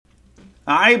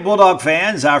All right, Bulldog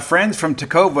fans, our friends from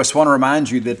Tecovas want to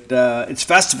remind you that it's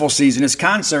festival season, it's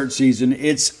concert season,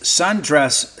 it's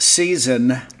sundress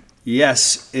season.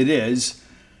 Yes, it is.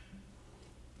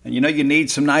 And you know you need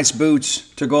some nice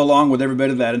boots to go along with every bit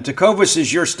of that. And Tecovas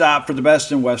is your stop for the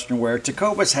best in Western wear.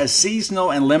 Tecovas has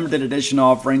seasonal and limited edition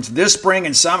offerings this spring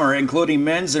and summer, including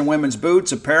men's and women's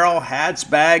boots, apparel, hats,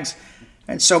 bags,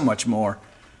 and so much more.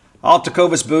 All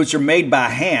Tecovas boots are made by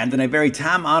hand in a very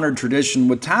time-honored tradition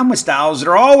with timeless styles that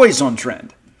are always on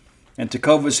trend. And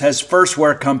Tecovas has first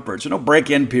wear comfort, so no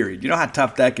break-in period. You know how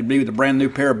tough that can be with a brand new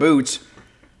pair of boots.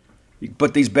 You can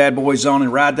put these bad boys on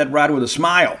and ride that ride with a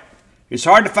smile. It's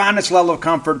hard to find this level of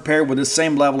comfort paired with this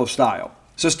same level of style.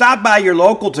 So stop by your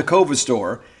local Tecovas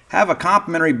store, have a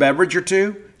complimentary beverage or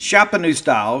two, shop the new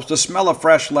styles, the smell of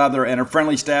fresh leather, and a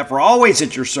friendly staff are always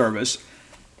at your service.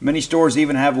 Many stores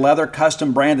even have leather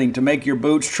custom branding to make your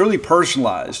boots truly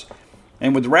personalized.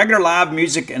 And with regular live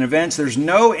music and events, there's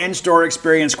no in-store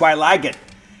experience quite like it.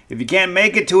 If you can't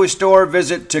make it to a store,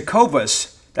 visit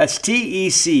Tecovas. That's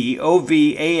TECOVAS.com.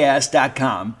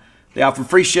 They offer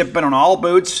free shipping on all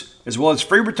boots, as well as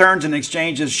free returns and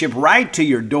exchanges shipped right to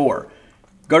your door.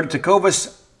 Go to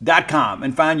Tecovas.com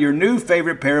and find your new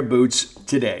favorite pair of boots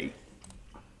today.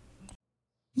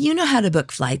 You know how to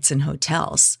book flights and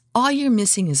hotels. All you're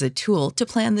missing is a tool to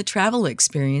plan the travel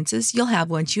experiences you'll have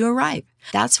once you arrive.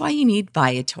 That's why you need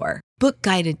Viator. Book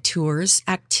guided tours,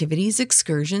 activities,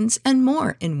 excursions, and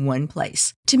more in one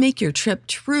place to make your trip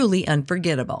truly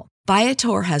unforgettable.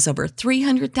 Viator has over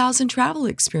 300,000 travel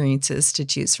experiences to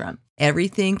choose from.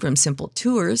 Everything from simple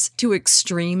tours to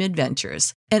extreme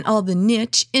adventures and all the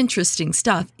niche, interesting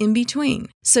stuff in between.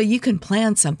 So you can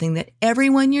plan something that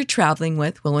everyone you're traveling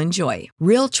with will enjoy.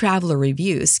 Real traveler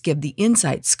reviews give the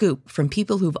inside scoop from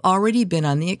people who've already been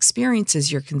on the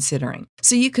experiences you're considering.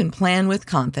 So you can plan with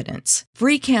confidence.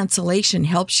 Free cancellation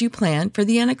helps you plan for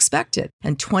the unexpected.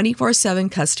 And 24/7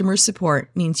 customer support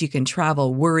means you can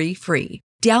travel worry-free.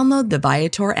 Download the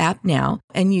Viator app now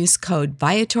and use code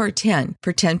Viator10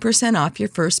 for 10% off your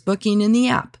first booking in the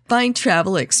app. Find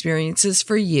travel experiences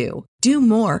for you. Do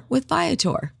more with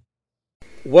Viator.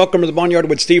 Welcome to the Boneyard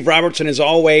with Steve Robertson. As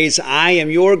always, I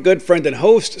am your good friend and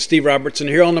host, Steve Robertson,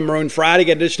 here on the Maroon Friday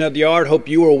edition of the Yard. Hope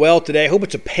you are well today. Hope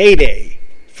it's a payday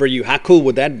for you. How cool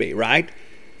would that be, right?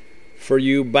 For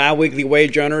you bi-weekly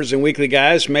wage earners and weekly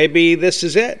guys, maybe this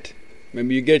is it.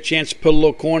 Maybe you get a chance to put a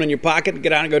little coin in your pocket and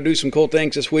get out and go do some cool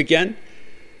things this weekend.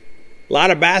 A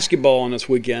lot of basketball on this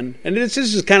weekend. And this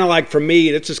is kind of like, for me,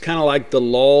 this is kind of like the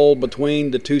lull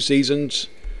between the two seasons.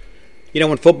 You know,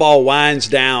 when football winds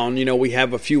down, you know, we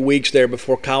have a few weeks there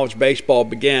before college baseball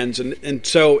begins. And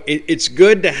so it's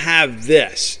good to have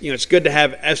this. You know, it's good to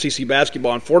have SEC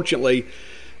basketball. Unfortunately,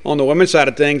 on the women's side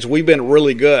of things, we've been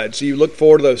really good. So you look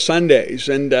forward to those Sundays.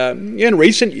 And in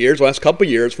recent years, last couple of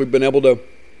years, we've been able to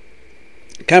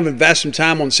kind of invest some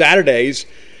time on Saturdays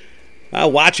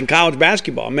watching college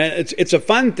basketball. Man, it's a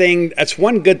fun thing. That's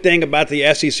one good thing about the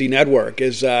SEC network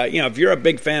is, if you're a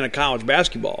big fan of college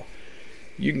basketball,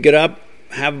 you can get up,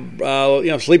 have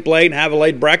sleep late, and have a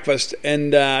late breakfast,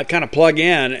 and kind of plug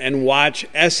in and watch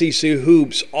SEC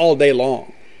hoops all day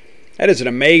long. That is an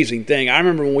amazing thing. I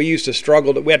remember when we used to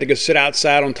struggle that we had to go sit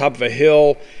outside on top of a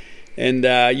hill and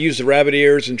use the rabbit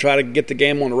ears and try to get the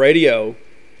game on the radio.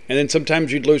 And then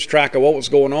sometimes you'd lose track of what was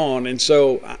going on. And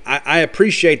so I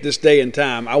appreciate this day and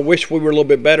time. I wish we were a little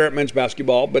bit better at men's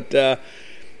basketball, but the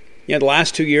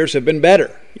last 2 years have been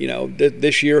better. You know,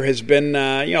 this year has been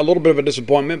a little bit of a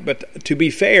disappointment. But to be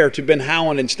fair to Ben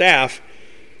Howland and staff,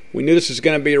 we knew this was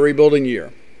going to be a rebuilding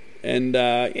year. And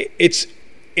it's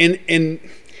in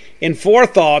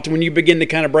forethought, when you begin to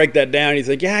kind of break that down, you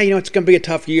think, it's going to be a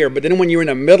tough year. But then when you're in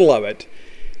the middle of it,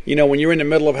 when you're in the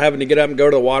middle of having to get up and go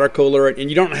to the water cooler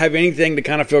and you don't have anything to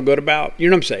kind of feel good about, you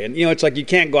know what I'm saying? It's like you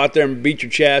can't go out there and beat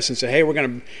your chest and say, hey, we're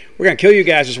gonna kill you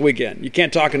guys this weekend. You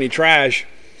can't talk any trash.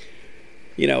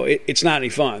 It's not any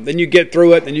fun. Then you get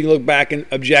through it, and you look back and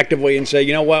objectively and say,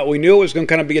 you know what? We knew it was going to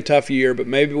kind of be a tough year, but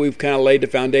maybe we've kind of laid the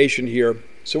foundation here.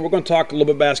 So we're going to talk a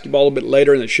little bit basketball a little bit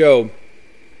later in the show.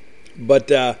 But,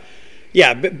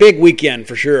 big weekend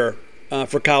for sure.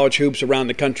 For college hoops around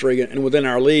the country and within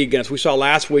our league. And as we saw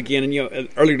last weekend and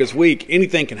earlier this week,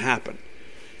 anything can happen.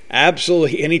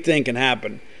 Absolutely anything can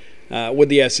happen with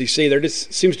the SEC. There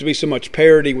just seems to be so much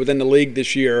parity within the league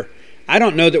this year. I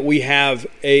don't know that we have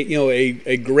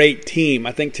a great team.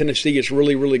 I think Tennessee is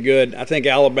really, really good. I think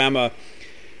Alabama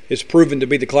is proven to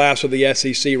be the class of the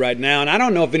SEC right now. And I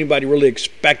don't know if anybody really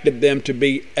expected them to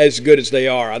be as good as they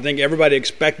are. I think everybody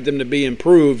expected them to be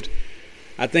improved.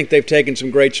 I think they've taken some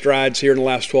great strides here in the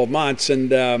last 12 months, and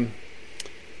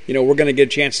we're going to get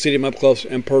a chance to see them up close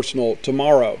and personal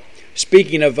tomorrow.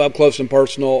 Speaking of up close and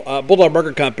personal, Bulldog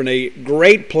Burger Company,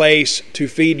 great place to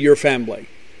feed your family.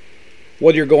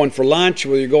 Whether you're going for lunch,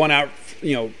 whether you're going out,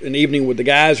 in the evening with the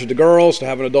guys or the girls to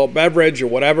have an adult beverage or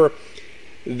whatever,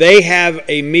 they have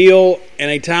a meal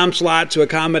and a time slot to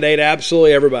accommodate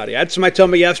absolutely everybody. I had somebody tell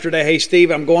me yesterday, hey,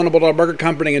 Steve, I'm going to Bulldog Burger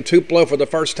Company in Tupelo for the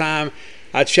first time.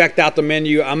 I checked out the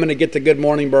menu. I'm going to get the Good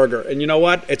Morning Burger. And you know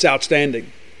what? It's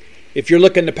outstanding. If you're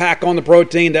looking to pack on the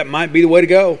protein, that might be the way to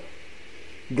go.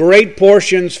 Great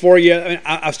portions for you.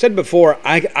 I've said before,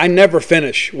 I never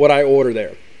finish what I order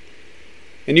there.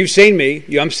 And you've seen me.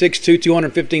 I'm 6'2",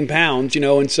 215 pounds,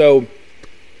 and so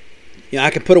I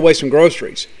can put away some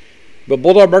groceries. But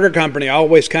Bulldog Burger Company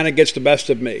always kind of gets the best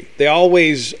of me. They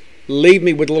always leave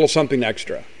me with a little something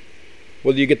extra.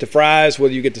 Whether you get the fries,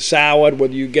 whether you get the salad,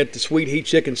 whether you get the sweet heat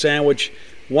chicken sandwich,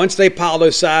 once they pile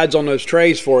those sides on those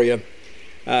trays for you,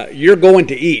 you're going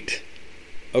to eat.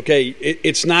 Okay,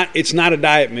 it's not a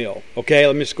diet meal. Okay,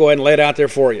 let me just go ahead and lay it out there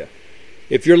for you.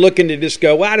 If you're looking to just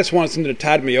go, well, I just want something to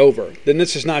tide me over, then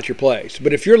this is not your place.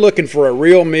 But if you're looking for a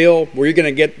real meal where you're going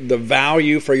to get the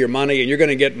value for your money and you're going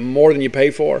to get more than you pay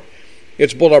for,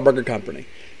 it's Bulldog Burger Company.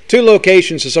 2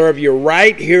 locations to serve you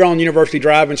right here on University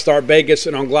Drive in Start Vegas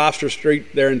and on Gloucester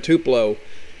Street there in Tupelo.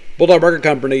 Bulldog Burger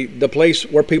Company, the place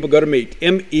where people go to meet,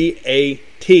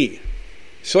 MEAT.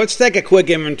 So let's take a quick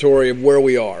inventory of where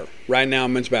we are right now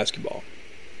in men's basketball.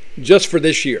 Just for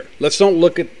this year. Let's don't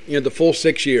look at the full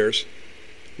 6 years.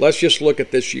 Let's just look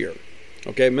at this year.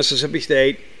 Okay, Mississippi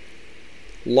State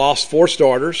lost 4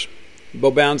 starters. Bo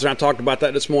Bounds and I talked about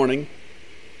that this morning.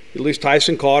 You lose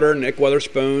Tyson Carter, Nick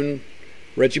Weatherspoon,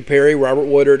 Reggie Perry, Robert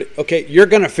Woodard. Okay, you're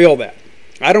going to feel that.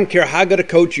 I don't care how good a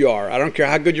coach you are. I don't care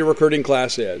how good your recruiting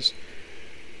class is.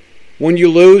 When you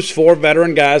lose 4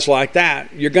 veteran guys like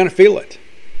that, you're going to feel it.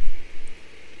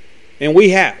 And we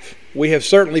have. We have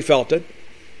certainly felt it.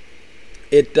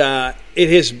 It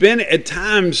has been at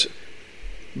times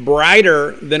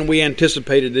brighter than we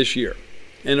anticipated this year.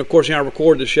 And, of course, I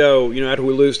record the show, after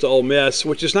we lose to Ole Miss,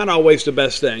 which is not always the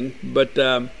best thing. But,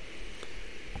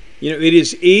 it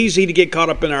is easy to get caught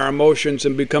up in our emotions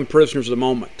and become prisoners of the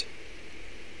moment.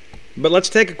 But let's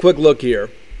take a quick look here.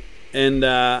 And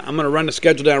I'm going to run the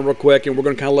schedule down real quick, and we're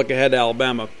going to kind of look ahead to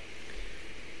Alabama.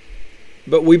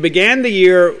 But we began the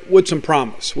year with some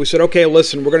promise. We said, okay,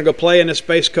 listen, we're going to go play in the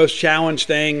Space Coast Challenge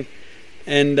thing.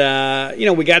 And,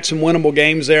 we got some winnable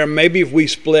games there. Maybe if we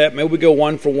split, maybe we go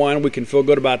 1 for 1, we can feel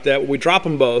good about that. We drop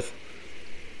them both.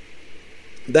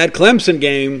 That Clemson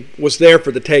game was there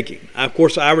for the taking. Of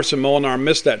course, Iverson Molinar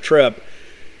missed that trip.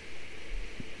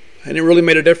 And it really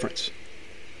made a difference.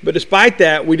 But despite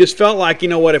that, we just felt like,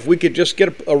 if we could just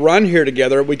get a run here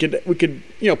together, we could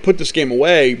put this game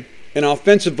away. And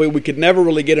offensively, we could never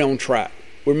really get it on track.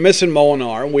 We're missing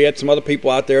Molinar. We had some other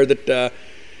people out there that,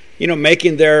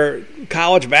 making their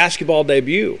college basketball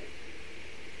debut.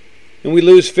 And we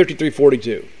lose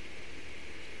 53-42.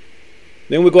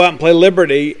 Then we go out and play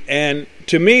Liberty. And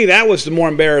to me, that was the more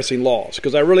embarrassing loss.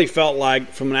 Because I really felt like,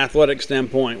 from an athletic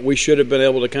standpoint, we should have been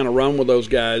able to kind of run with those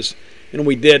guys. And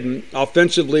we didn't.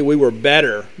 Offensively, we were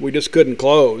better. We just couldn't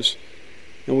close.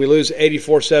 And we lose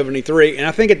 84-73. And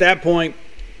I think at that point,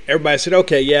 everybody said,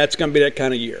 okay, yeah, it's going to be that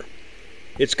kind of year.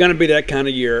 It's going to be that kind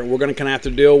of year. We're going to kind of have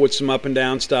to deal with some up and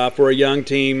down stuff. We're a young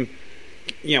team.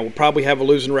 We'll probably have a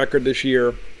losing record this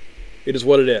year. It is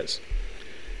what it is.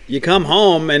 You come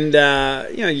home and,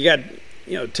 you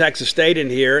got, Texas State in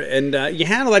here, and you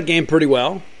handle that game pretty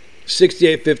well,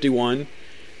 68-51.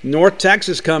 North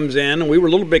Texas comes in, and we were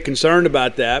a little bit concerned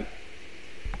about that.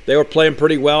 They were playing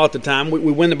pretty well at the time. We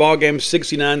win the ball game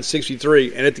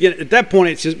 69-63. And at that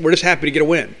point, we're just happy to get a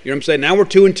win. You know what I'm saying? Now we're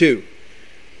 2-2.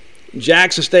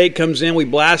 Jackson State comes in. We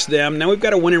blast them. Now we've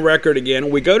got a winning record again.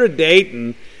 We go to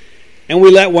Dayton, and we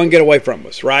let one get away from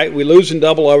us, right? We lose in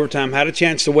double overtime. Had a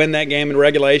chance to win that game in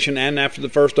regulation and after the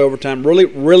first overtime.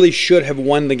 Really should have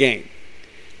won the game.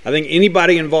 I think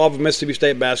anybody involved with Mississippi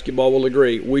State basketball will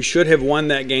agree. We should have won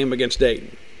that game against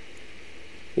Dayton.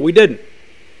 But we didn't.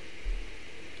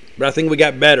 But I think we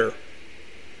got better.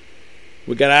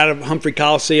 We got out of Humphrey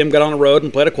Coliseum, got on the road,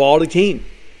 and played a quality team.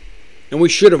 And we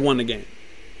should have won the game.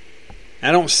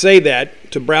 I don't say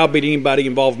that to browbeat anybody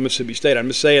involved with Mississippi State. I'm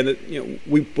just saying that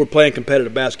we're playing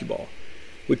competitive basketball.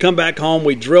 We come back home,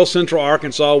 we drill Central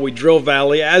Arkansas, we drill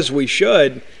Valley, as we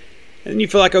should. And you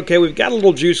feel like, okay, we've got a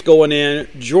little juice going in.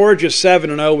 Georgia's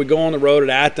 7-0. We go on the road at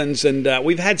Athens, and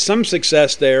we've had some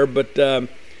success there. But,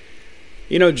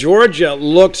 Georgia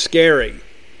looked scary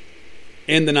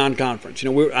in the non-conference.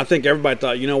 I think everybody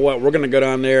thought, you know what, we're going to go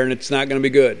down there and it's not going to be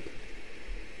good.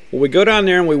 Well, we go down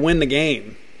there and we win the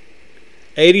game.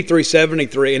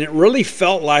 83-73, and it really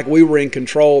felt like we were in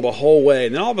control the whole way.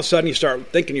 And then all of a sudden you start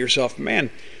thinking to yourself, man,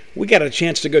 we got a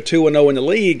chance to go 2-0 in the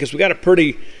league because we got a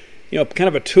pretty, kind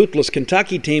of a toothless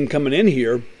Kentucky team coming in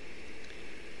here.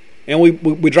 And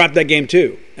we dropped that game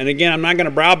too. And again, I'm not going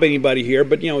to browbeat anybody here,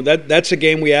 but that's a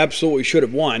game we absolutely should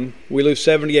have won. We lose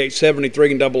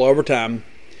 78-73 in double overtime.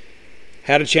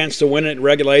 Had a chance to win it in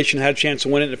regulation, had a chance to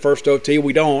win it in the first OT.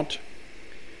 We don't.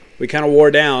 We kind of wore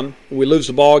down. We lose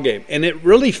the ball game. And it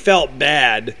really felt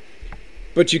bad.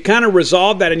 But you kind of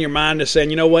resolve that in your mind to saying,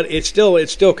 you know what, it's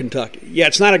still Kentucky. Yeah,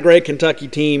 it's not a great Kentucky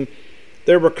team.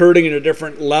 They're recruiting at a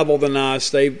different level than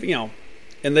us.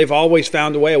 And they've always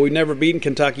found a way. We've never beaten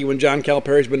Kentucky when John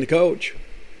Calipari's been the coach.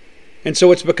 And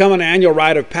so it's become an annual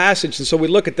rite of passage. And so we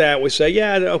look at that, we say,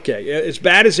 yeah, okay, as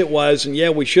bad as it was, and yeah,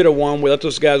 we should have won. We let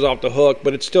those guys off the hook,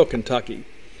 but it's still Kentucky.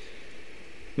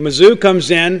 Mizzou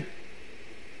comes in,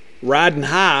 riding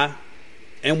high,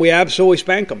 and we absolutely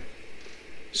spank them.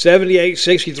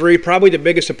 78-63, probably the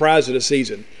biggest surprise of the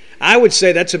season. I would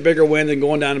say that's a bigger win than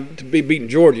going down to be beating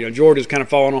Georgia. Georgia's kind of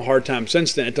fallen on a hard time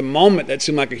since then. At the moment, that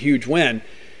seemed like a huge win.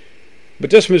 But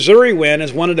this Missouri win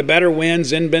is one of the better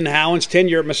wins in Ben Howland's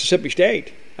tenure at Mississippi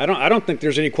State. I don't think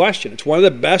there's any question. It's one of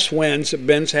the best wins that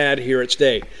Ben's had here at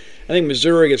State. I think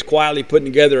Missouri is quietly putting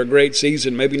together a great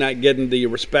season, maybe not getting the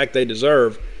respect they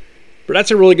deserve. But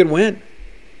that's a really good win.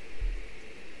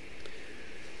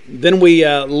 Then we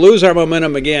lose our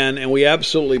momentum again, and we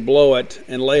absolutely blow it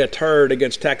and lay a turd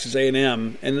against Texas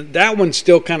A&M. And that one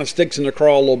still kind of sticks in the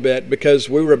craw a little bit because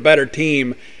we were a better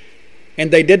team, and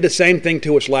they did the same thing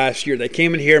to us last year. They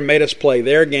came in here and made us play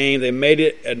their game. They made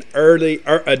it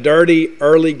a dirty,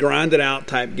 early, grinded-out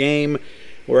type game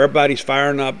where everybody's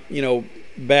firing up,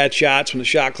 bad shots when the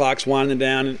shot clock's winding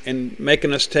down and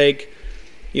making us take,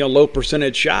 low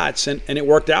percentage shots, and it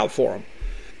worked out for them.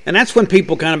 And that's when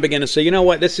people kind of begin to say, you know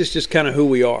what, this is just kind of who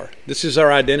we are. This is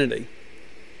our identity.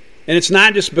 And it's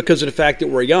not just because of the fact that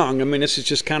we're young. I mean, this is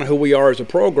just kind of who we are as a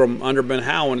program under Ben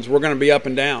Howland. We're going to be up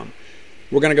and down.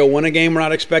 We're going to go win a game we're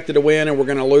not expected to win, and we're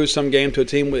going to lose some game to a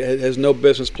team that has no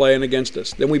business playing against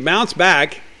us. Then we bounce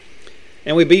back,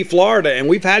 and we beat Florida. And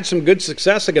we've had some good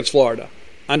success against Florida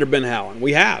under Ben Howland.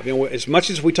 We have. As much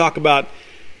as we talk about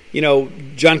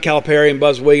John Calipari and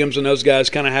Buzz Williams and those guys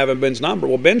kind of having Ben's number.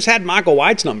 Well, Ben's had Michael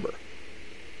White's number.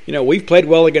 We've played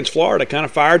well against Florida, kind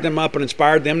of fired them up and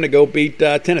inspired them to go beat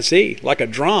Tennessee like a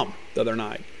drum the other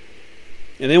night.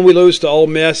 And then we lose to Ole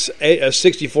Miss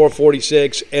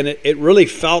 64-46, and it really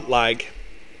felt like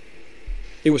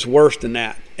it was worse than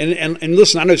that. And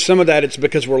listen, I know some of that it's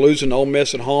because we're losing to Ole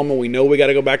Miss at home and we know we got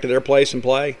to go back to their place and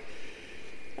play.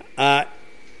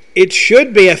 It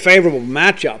should be a favorable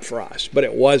matchup for us, but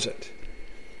it wasn't.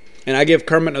 And I give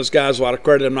Kermit and those guys a lot of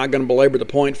credit. I'm not going to belabor the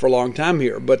point for a long time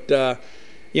here. But,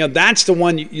 that's the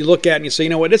one you look at and you say,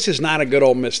 this is not a good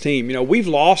Ole Miss team. We've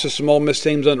lost to some Ole Miss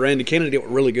teams under Andy Kennedy that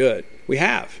were really good. We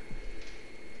have.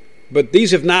 But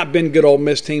these have not been good Ole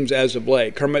Miss teams as of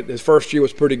late. Kermit, his first year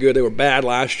was pretty good. They were bad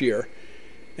last year.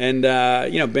 And,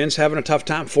 Ben's having a tough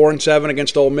time, 4-7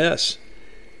 against Ole Miss.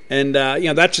 And,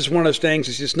 that's just one of those things.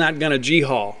 It's just not going to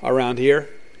G-haul around here,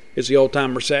 as the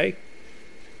old-timers say.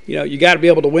 You got to be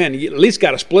able to win. You at least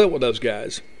got to split with those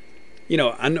guys. When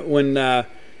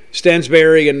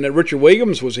Stansberry and Richard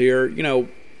Williams was here,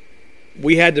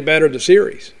 we had the better of the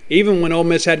series. Even when Ole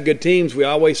Miss had good teams, we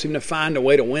always seemed to find a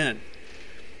way to win.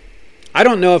 I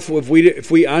don't know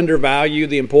if we undervalue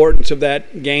the importance of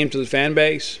that game to the fan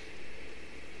base.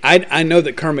 I know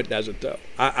that Kermit doesn't, though.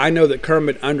 I know that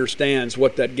Kermit understands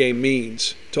what that game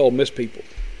means to Ole Miss people.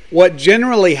 What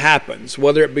generally happens,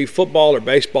 whether it be football or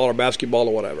baseball or basketball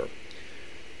or whatever,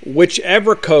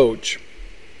 whichever coach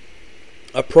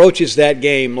approaches that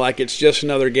game like it's just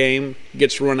another game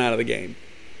gets run out of the game.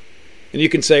 And you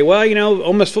can say, well,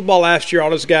 Ole Miss football last year,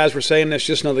 all those guys were saying it's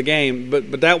just another game.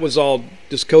 But that was all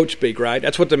just coach speak, right?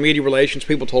 That's what the media relations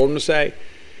people told them to say.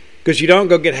 Because you don't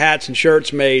go get hats and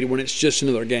shirts made when it's just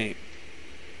another game.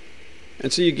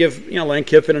 And so you give, Lane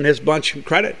Kiffin and his bunch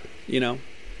credit, A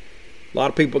lot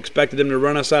of people expected them to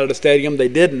run us out of the stadium. They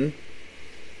didn't.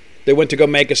 They went to go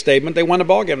make a statement. They won the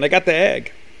ball game. They got the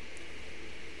egg.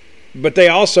 But they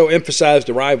also emphasized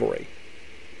the rivalry.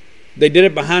 They did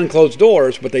it behind closed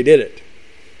doors, but they did it.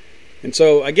 And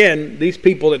so, again, these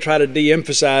people that try to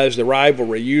de-emphasize the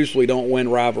rivalry usually don't win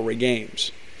rivalry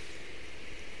games.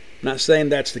 I'm not saying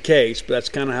that's the case, but that's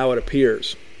kind of how it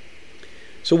appears.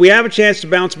 So we have a chance to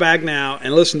bounce back now.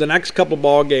 And listen, the next couple of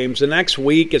ball games, the next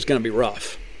week is going to be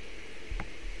rough.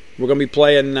 We're going to be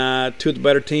playing two of the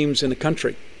better teams in the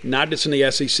country, not just in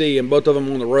the SEC, and both of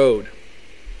them on the road.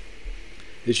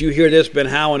 As you hear this, Ben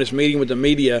Howland is meeting with the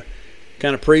media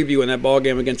kind of previewing that ball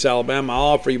game against Alabama, I'll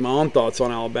offer you my own thoughts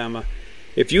on Alabama.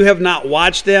 If you have not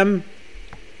watched them,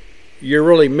 you're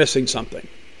really missing something.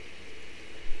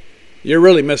 You're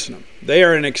really missing them. They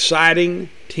are an exciting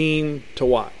team to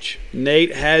watch.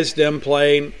 Nate has them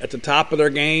playing at the top of their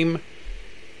game.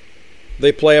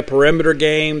 They play a perimeter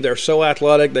game. They're so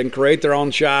athletic. They can create their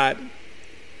own shot.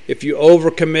 If you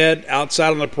overcommit outside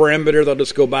on the perimeter, they'll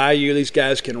just go by you. These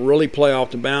guys can really play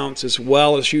off the bounce as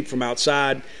well as shoot from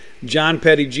outside. John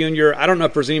Petty Jr., I don't know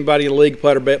if there's anybody in the league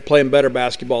playing better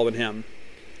basketball than him.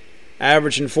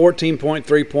 Averaging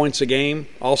 14.3 points a game,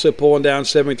 also pulling down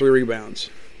 73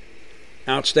 rebounds.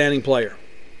 Outstanding player.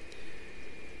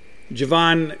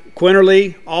 Javon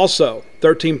Quinterly, also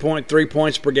 13.3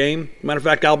 points per game. Matter of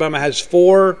fact, Alabama has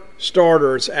 4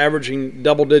 starters averaging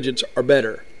double digits or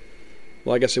better.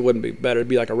 Well, I guess it wouldn't be better. It'd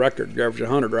be like a record. You're averaging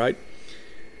 100, right?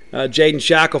 Jaden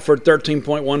Shackelford,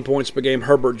 13.1 points per game.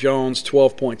 Herbert Jones,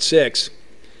 12.6.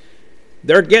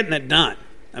 They're getting it done.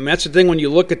 I mean, that's the thing when you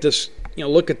look at this,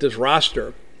 look at this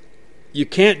roster. You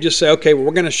can't just say, okay, well,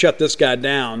 we're going to shut this guy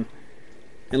down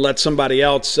and let somebody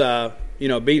else,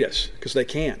 beat us, because they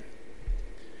can.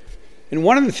 And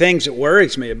one of the things that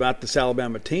worries me about this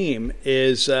Alabama team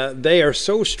is they are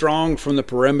so strong from the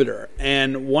perimeter.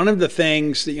 And one of the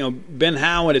things that, Ben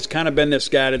Howard has kind of been this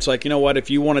guy that's like, you know what, if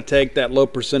you want to take that low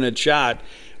percentage shot,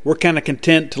 we're kind of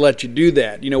content to let you do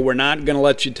that. We're not going to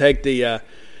let you take the,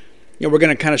 we're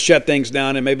going to kind of shut things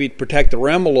down and maybe protect the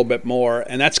rim a little bit more.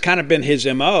 And that's kind of been his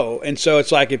MO. And so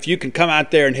it's like if you can come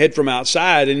out there and hit from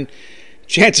outside, and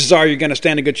chances are you're going to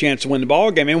stand a good chance to win the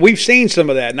ball game. And we've seen some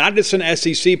of that, not just in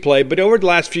SEC play, but over the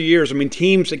last few years. I mean,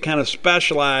 teams that kind of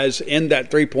specialize in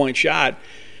that three-point shot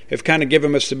have kind of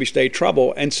given Mississippi State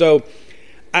trouble. And so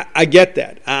I get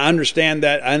that. I understand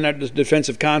that. I know the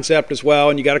defensive concept as well,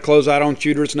 and you got to close out on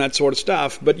shooters and that sort of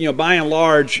stuff. But, by and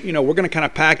large, we're going to kind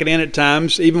of pack it in at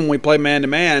times, even when we play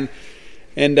man-to-man,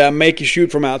 and make you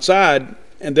shoot from outside.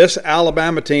 And this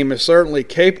Alabama team is certainly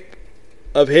capable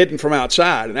of hitting from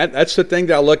outside. And that's the thing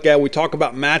that I look at. We talk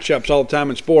about matchups all the time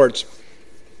in sports.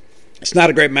 It's not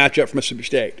a great matchup for Mississippi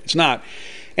State. It's not.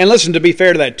 And listen, to be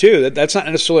fair to that too, that's not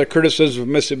necessarily a criticism of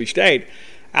Mississippi State.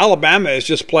 Alabama is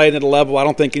just playing at a level I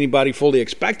don't think anybody fully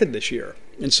expected this year.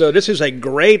 And so this is a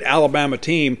great Alabama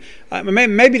team.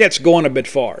 Maybe that's going a bit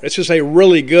far. This is a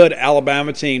really good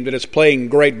Alabama team that is playing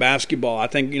great basketball. I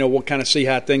think, we'll kind of see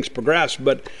how things progress.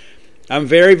 But I'm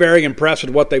very, very impressed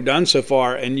with what they've done so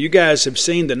far, and you guys have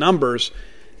seen the numbers.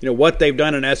 What they've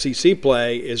done in SEC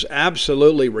play is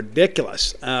absolutely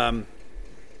ridiculous.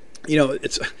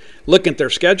 It's looking at their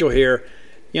schedule here.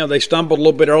 They stumbled a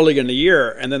little bit early in the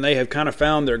year, and then they have kind of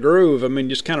found their groove. I mean,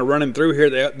 just kind of running through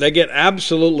here, they get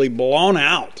absolutely blown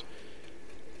out.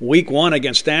 Week 1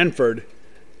 against Stanford,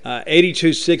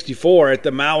 82-64 at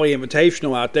the Maui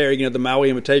Invitational out there. The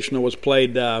Maui Invitational was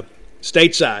played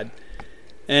stateside.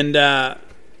 And,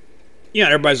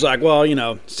 everybody's like, well,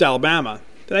 it's Alabama.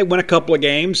 They win a couple of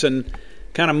games and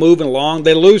kind of moving along.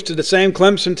 They lose to the same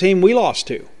Clemson team we lost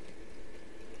to,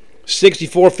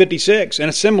 64-56, in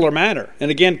a similar manner.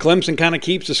 And, again, Clemson kind of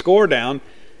keeps the score down.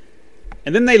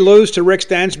 And then they lose to Rick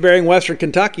Stansbury in Western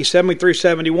Kentucky,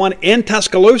 73-71 in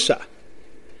Tuscaloosa.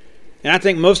 And I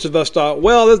think most of us thought,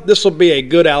 well, this will be a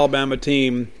good Alabama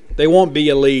team. They won't be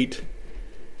elite.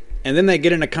 And then they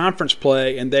get into conference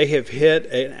play, and they have hit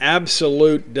an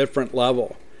absolute different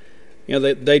level.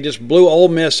 They just blew Ole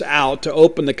Miss out to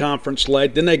open the conference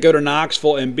slate. Then they go to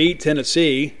Knoxville and beat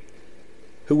Tennessee,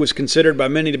 who was considered by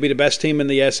many to be the best team in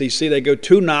the SEC. They go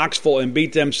to Knoxville and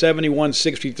beat them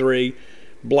 71-63,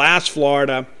 blast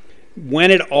Florida,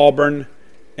 win at Auburn,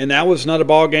 and that was another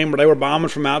ball game where they were bombing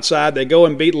from outside. They go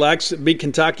and beat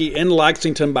Kentucky in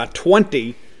Lexington by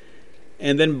 20,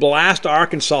 and then blast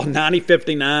Arkansas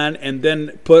 90-59, and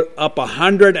then put up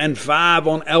 105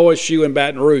 on LSU in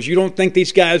Baton Rouge. You don't think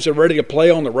these guys are ready to play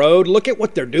on the road? Look at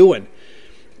what they're doing.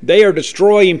 They are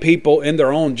destroying people in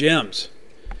their own gyms.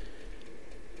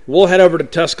 We'll head over to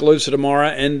Tuscaloosa tomorrow,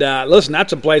 and listen,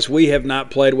 that's a place we have not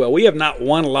played well. We have not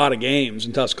won a lot of games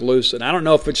in Tuscaloosa, and I don't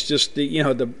know if it's just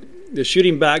the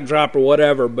shooting backdrop or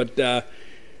whatever, but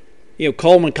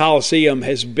Coleman Coliseum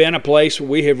has been a place where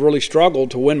we have really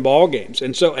struggled to win ball games.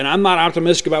 And I'm not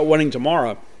optimistic about winning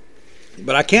tomorrow.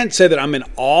 But I can't say that I'm in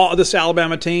awe of this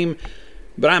Alabama team,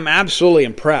 but I'm absolutely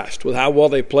impressed with how well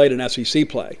they played in SEC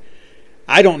play.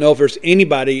 I don't know if there's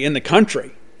anybody in the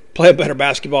country play better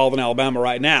basketball than Alabama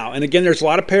right now. And again, there's a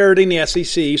lot of parity in the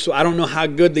SEC, so I don't know how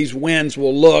good these wins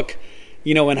will look,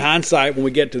 in hindsight when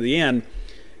we get to the end.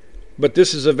 But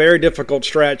this is a very difficult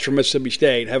stretch for Mississippi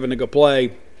State, having to go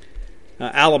play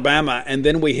Alabama, and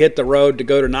then we hit the road to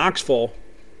go to Knoxville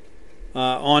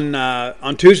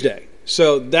on Tuesday.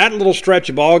 So that little stretch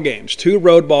of ball games, 2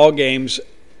 road ball games,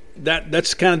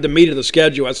 that's kind of the meat of the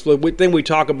schedule. That's the thing we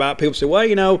talk about. People say,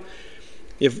 well,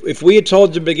 if we had told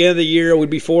you at the beginning of the year we'd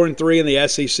be 4-3 in the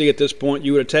SEC at this point,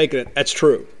 you would have taken it. That's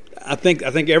true. I think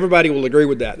everybody will agree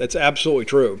with that. That's absolutely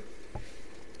true.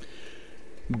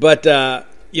 But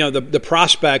the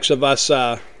prospects of us,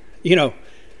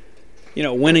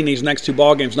 winning these next 2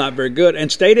 ball games not very good.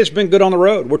 And State has been good on the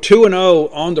road. We're 2-0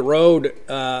 on the road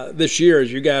this year,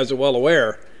 as you guys are well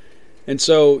aware. And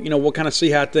so, we'll kind of see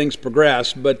how things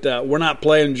progress. But we're not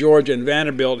playing Georgia and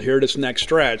Vanderbilt here this next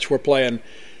stretch. We're playing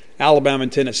Alabama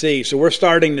and Tennessee. So we're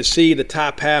starting to see the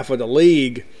top half of the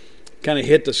league kind of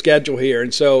hit the schedule here.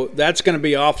 And so that's going to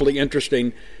be awfully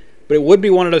interesting. But it would be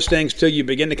one of those things, too, you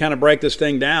begin to kind of break this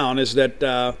thing down, is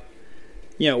that,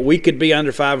 we could be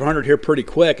under 500 here pretty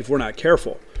quick if we're not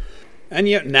careful. And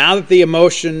yet now that the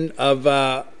emotion of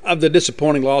the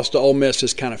disappointing loss to Ole Miss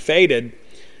has kind of faded,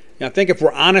 I think if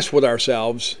we're honest with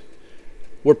ourselves,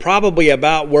 we're probably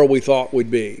about where we thought we'd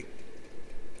be.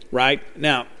 Right?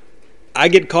 Now, I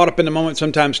get caught up in the moment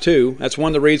sometimes, too. That's one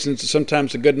of the reasons that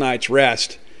sometimes a good night's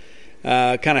rest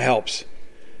kind of helps.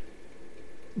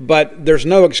 But there's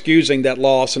no excusing that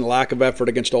loss and lack of effort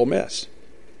against Ole Miss.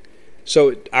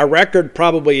 So our record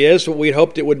probably is what we'd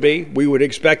hoped it would be. We would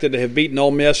expect it to have beaten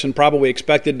Ole Miss and probably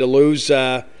expected to lose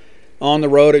on the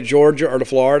road at Georgia or to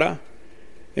Florida.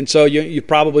 And so you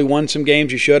probably won some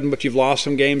games you shouldn't, but you've lost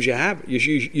some games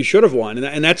you should have won.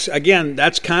 And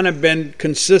that's kind of been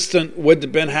consistent with the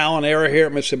Ben Howland era here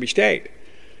at Mississippi State.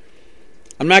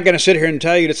 I'm not going to sit here and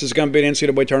tell you this is going to be an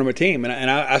NCAA tournament team. And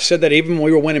I said that even when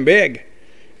we were winning big,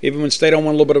 even when State on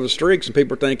one a little bit of a streak, some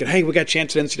people are thinking, hey, we got a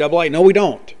chance at NCAA. No, we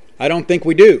don't. I don't think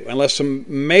we do, unless some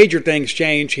major things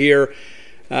change here,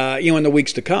 in the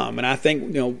weeks to come. And I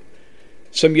think,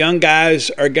 some young guys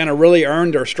are going to really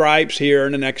earn their stripes here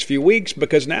in the next few weeks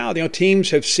because now,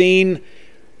 teams have seen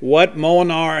what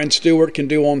Molinar and Stewart can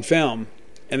do on film.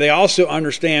 And they also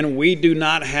understand we do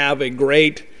not have a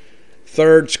great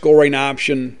third scoring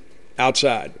option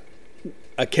outside.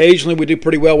 Occasionally we do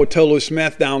pretty well with Tolu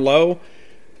Smith down low,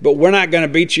 but we're not going to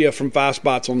beat you from 5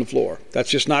 spots on the floor. That's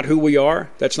just not who we are.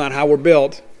 That's not how we're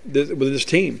built with this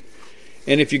team.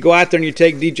 And if you go out there and you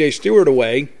take DJ Stewart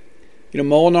away,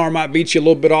 Molinar might beat you a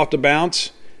little bit off the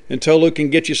bounce, and Tolu can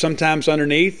get you sometimes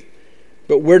underneath,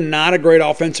 but we're not a great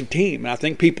offensive team. And I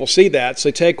think people see that, so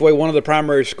they take away one of the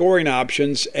primary scoring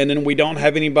options, and then we don't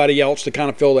have anybody else to kind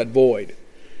of fill that void.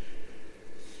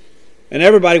 And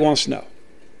everybody wants to know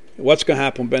what's going to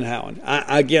happen with Ben Howland.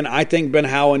 I think Ben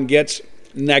Howland gets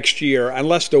next year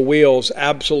unless the wheels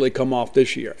absolutely come off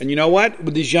this year. And you know what?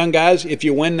 With these young guys, if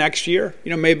you win next year,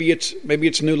 maybe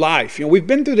it's new life. We've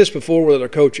been through this before with other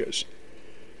coaches.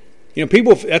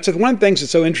 That's one of the things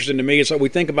that's so interesting to me is that we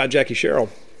think about Jackie Sherrill.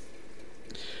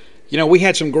 We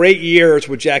had some great years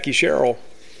with Jackie Sherrill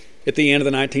at the end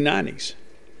of the 1990s.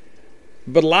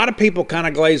 But a lot of people kind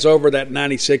of glaze over that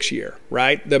 96 year,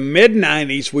 right? The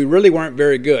mid-90s, we really weren't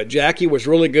very good. Jackie was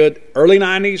really good early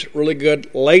 90s, really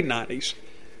good late 90s.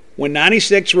 When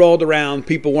 96 rolled around,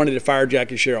 people wanted to fire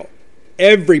Jackie Sherrill.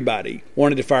 Everybody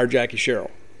wanted to fire Jackie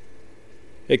Sherrill,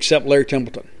 except Larry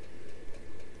Templeton.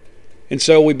 And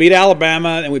so we beat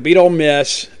Alabama and we beat Ole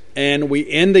Miss, and we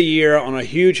end the year on a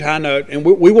huge high note. And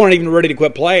we weren't even ready to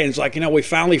quit playing. It's like, we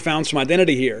finally found some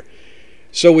identity here.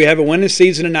 So we have a winning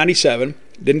season in 97.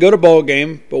 Didn't go to bowl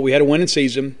game, but we had a winning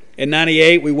season. In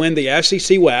 98, we win the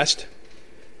SEC West.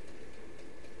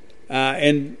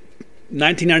 In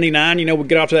 1999, we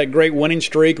get off to that great winning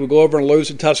streak. We go over and lose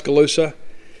to Tuscaloosa.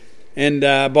 And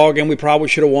ball game we probably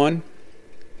should have won.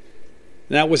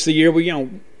 And that was the year we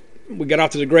got off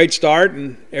to the great start,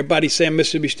 and everybody's saying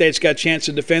Mississippi State's got a chance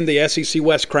to defend the SEC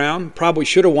West crown. Probably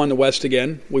should have won the West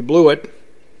again. We blew it.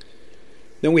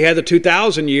 Then we had the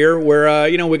 2000 year where,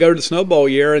 we go to the Snow Bowl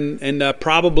year and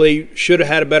probably should have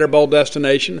had a better bowl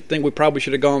destination. I think we probably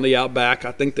should have gone to the Outback.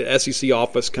 I think the SEC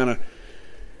office kind of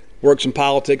worked some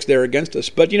politics there against us.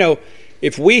 But,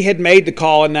 if we had made the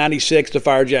call in 96 to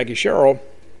fire Jackie Sherrill,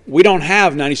 we don't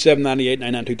have 97, 98,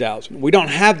 99, 2000. We don't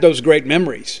have those great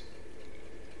memories.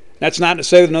 That's not to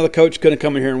say that another coach couldn't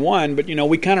come in here and won, but,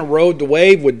 we kind of rode the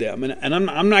wave with them. And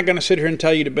I'm not going to sit here and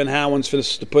tell you that Ben Howland's for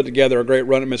this to put together a great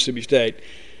run at Mississippi State.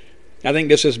 I think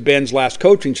this is Ben's last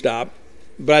coaching stop,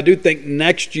 but I do think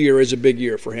next year is a big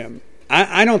year for him.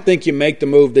 I don't think you make the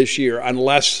move this year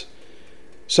unless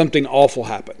something awful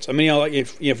happens. I mean,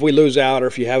 if we lose out or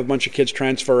if you have a bunch of kids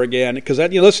transfer again, because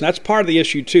listen, that's part of the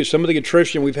issue too. Some of the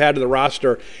attrition we've had to the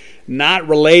roster, not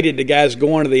related to guys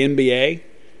going to the NBA,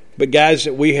 but guys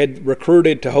that we had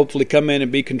recruited to hopefully come in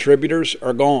and be contributors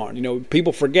are gone. You know,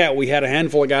 people forget we had a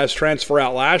handful of guys transfer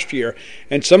out last year,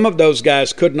 and some of those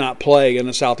guys could not play in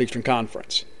the Southeastern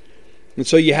Conference. And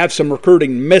so you have some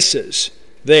recruiting misses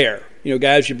there. You know,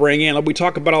 guys you bring in, like we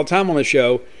talk about all the time on the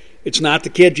show, it's not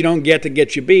the kids you don't get that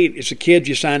get you beat. It's the kids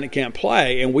you sign that can't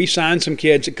play. And we signed some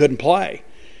kids that couldn't play.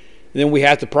 And then we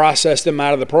have to process them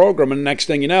out of the program, and the next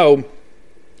thing you know,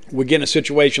 we get in a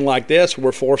situation like this where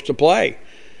we're forced to play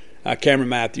Cameron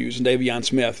Matthews and Davion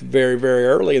Smith very, very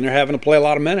early, and they're having to play a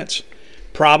lot of minutes,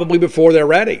 probably before they're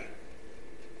ready.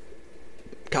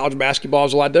 College basketball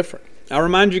is a lot different. I'll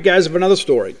remind you guys of another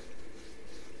story.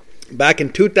 Back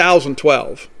in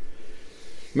 2012,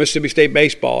 Mississippi State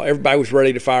baseball, everybody was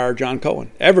ready to fire John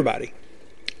Cohen. Everybody.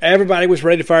 Everybody was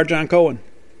ready to fire John Cohen.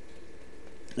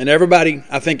 And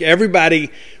I think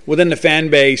everybody within the fan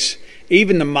base,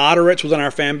 even the moderates within our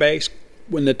fan base,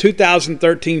 when the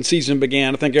 2013 season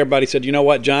began, I think everybody said, you know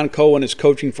what, John Cohen is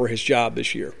coaching for his job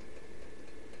this year.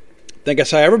 I think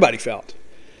that's how everybody felt.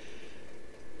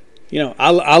 You know,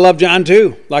 I love John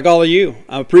too, like all of you.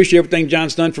 I appreciate everything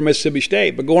John's done for Mississippi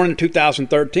State. But going into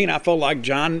 2013, I felt like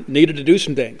John needed to do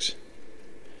some things.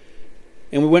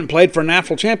 And we went and played for a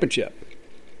national championship.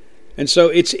 And so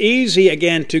it's easy,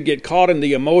 again, to get caught in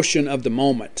the emotion of the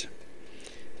moment.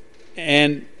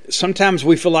 And sometimes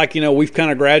we feel like, you know, we've kind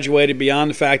of graduated beyond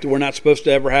the fact that we're not supposed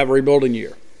to ever have a rebuilding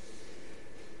year.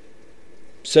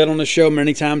 Said on the show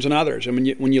many times and others. I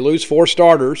mean, when you lose 4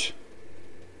 starters,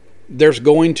 there's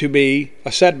going to be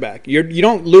a setback. You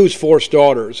don't lose 4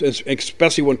 starters,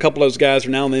 especially when a couple of those guys are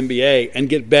now in the NBA, and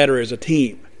get better as a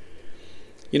team.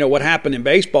 You know, what happened in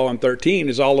baseball in 2013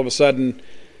 is all of a sudden,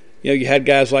 you know, you had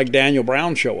guys like Daniel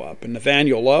Brown show up, and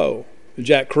Nathaniel Lowe, and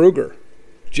Jack Kruger,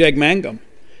 Jeg Mangum.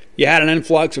 You had an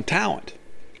influx of talent.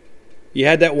 You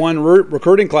had that one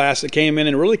recruiting class that came in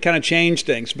and really kind of changed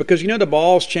things because, you know, the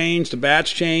balls changed, the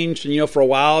bats changed, and, you know, for a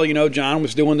while, you know, John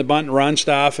was doing the bunt and run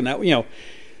stuff, and that, you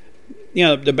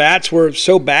know, the bats were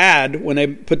so bad when they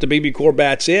put the BB Core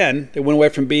bats in. They went away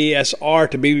from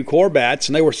BSR to BB Core bats,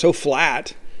 and they were so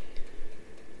flat.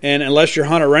 And unless you're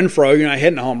Hunter Renfroe, you're not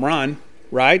hitting a home run,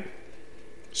 right?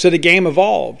 So the game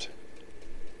evolved.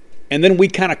 And then we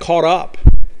kind of caught up.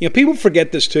 You know, people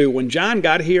forget this too. When John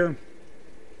got here,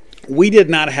 we did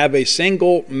not have a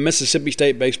single Mississippi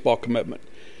State baseball commitment.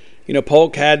 You know,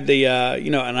 Polk had the,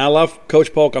 and I love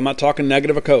Coach Polk. I'm not talking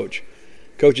negative of Coach.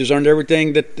 Coach has earned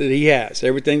everything that he has,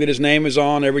 everything that his name is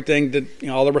on, everything that, you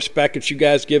know, all the respect that you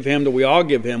guys give him, that we all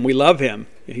give him. We love him.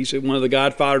 He's one of the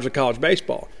godfathers of college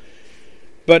baseball.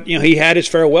 But, you know, he had his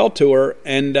farewell tour,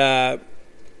 and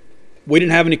we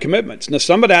didn't have any commitments. Now,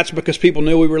 some of that's because people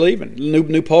knew we were leaving.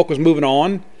 Knew Polk was moving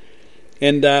on,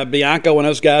 and Bianco and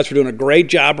those guys were doing a great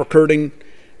job recruiting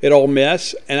at Ole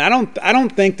Miss. And I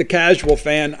don't think the casual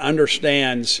fan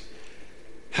understands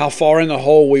how far in the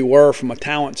hole we were from a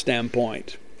talent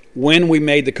standpoint when we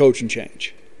made the coaching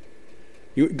change.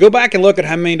 You go back and look at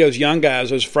how many of those young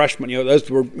guys, those freshmen, you know, those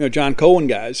were, you know, John Cohen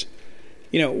guys.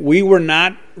 You know, we were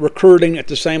not recruiting at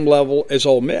the same level as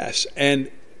Ole Miss,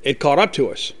 and it caught up to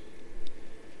us.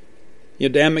 You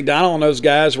know, Dan McDonald and those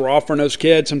guys were offering those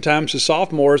kids sometimes as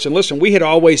sophomores. And listen, we had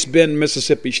always been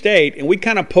Mississippi State, and we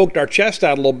kind of poked our chest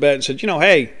out a little bit and said, you know,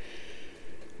 hey,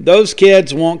 those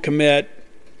kids won't commit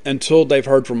until they've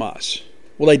heard from us.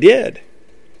 Well, they did.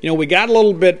 You know, we got a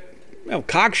little bit, you know,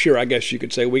 cocksure, I guess you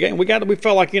could say. We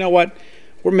felt like, you know what,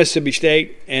 we're Mississippi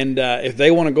State, and if they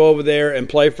want to go over there and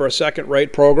play for a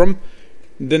second-rate program,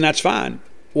 then that's fine.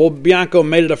 Well, Bianco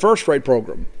made it a first-rate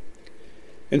program.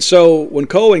 And so when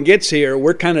Cohen gets here,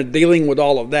 we're kind of dealing with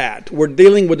all of that. We're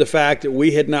dealing with the fact that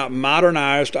we had not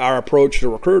modernized our approach to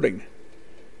recruiting.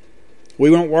 We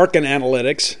weren't working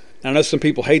analytics. I know some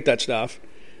people hate that stuff.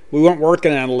 We weren't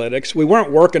working analytics. We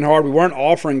weren't working hard. We weren't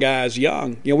offering guys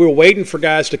young. You know, we were waiting for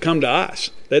guys to come to us.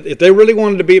 If they really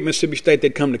wanted to be at Mississippi State,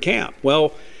 they'd come to camp.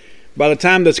 Well, by the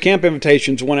time those camp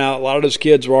invitations went out, a lot of those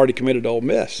kids were already committed to Ole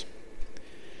Miss.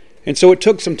 And so it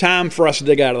took some time for us to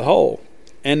dig out of the hole.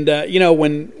 And, you know,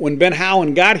 when Ben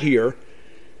Howland got here,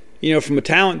 you know, from a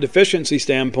talent deficiency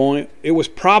standpoint, it was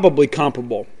probably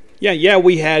comparable. Yeah,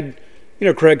 we had, you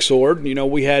know, Craig Sword. You know,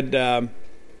 we had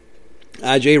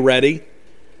I.J. Reddy.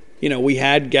 You know, we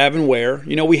had Gavin Ware.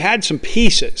 You know, we had some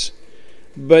pieces.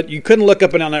 But you couldn't look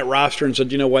up and down that roster and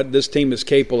said, you know what, this team is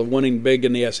capable of winning big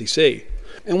in the SEC.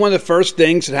 And one of the first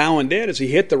things that Howland did is he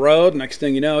hit the road. Next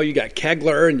thing you know, you got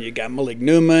Kegler and you got Malik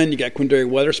Newman, you got Quindary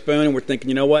Weatherspoon, and we're thinking,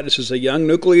 you know what, this is a young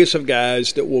nucleus of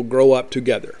guys that will grow up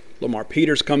together. Lamar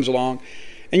Peters comes along.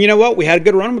 And you know what, we had a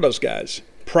good run with those guys.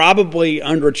 Probably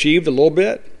underachieved a little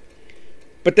bit.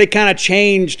 But they kind of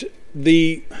changed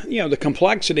the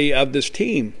complexity of this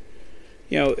team.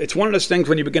 it's one of those things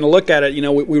when you begin to look at it,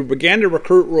 we began to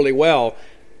recruit really well.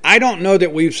 I don't know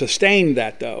that we've sustained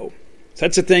that, though. So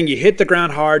that's the thing. You hit the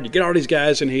ground hard, you get all these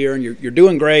guys in here, and you're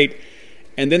doing great,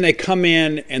 and then they come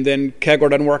in, and then Kegler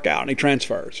doesn't work out, and he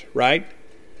transfers, right?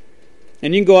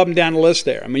 And you can go up and down the list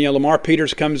there. I mean, Lamar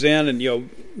Peters comes in and,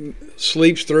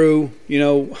 sleeps through,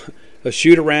 a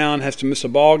shoot-around, has to miss a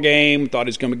ball game, thought he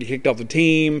was going to get kicked off the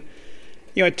team.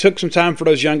 It took some time for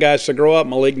those young guys to grow up.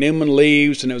 Malik Newman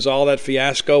leaves, and it was all that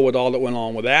fiasco with all that went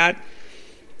on with that.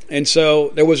 And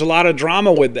so there was a lot of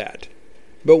drama with that.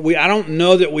 But I don't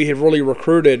know that we have really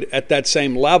recruited at that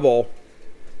same level,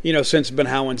 since Ben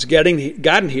Howland's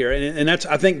gotten here. And that's,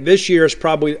 I think this year is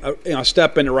probably a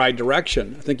step in the right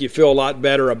direction. I think you feel a lot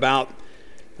better about,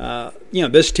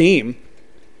 this team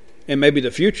and maybe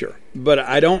the future. But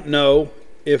I don't know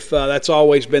if that's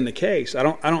always been the case. I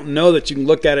don't know that you can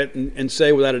look at it and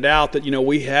say without a doubt that,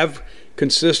 we have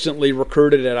consistently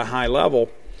recruited at a high level.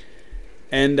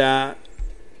 And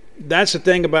that's the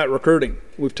thing about recruiting.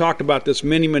 We've talked about this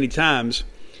many, many times.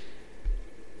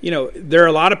 There are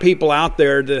a lot of people out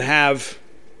there that have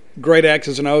great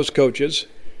X's and O's coaches,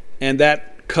 and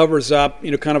that covers up,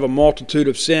 kind of a multitude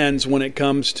of sins when it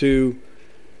comes to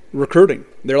recruiting.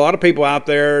 There are a lot of people out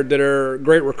there that are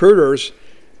great recruiters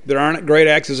that aren't great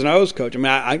X's and O's coach. I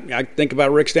mean, I think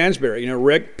about Rick Stansberry.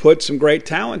 Rick put some great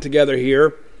talent together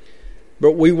here,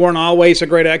 but we weren't always a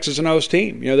great X's and O's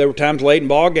team. There were times late in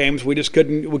ball games we just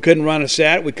couldn't run a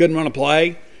set, we couldn't run a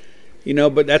play.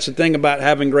 But that's the thing about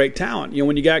having great talent.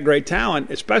 When you got great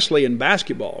talent, especially in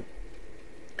basketball,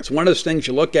 it's one of those things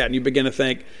you look at and you begin to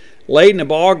think, late in the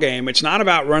ball game, it's not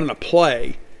about running a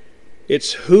play.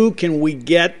 It's who can we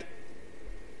get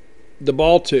the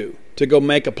ball to go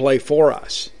make a play for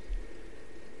us.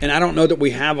 And I don't know that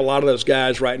we have a lot of those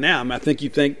guys right now. I mean, I think you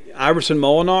think Iverson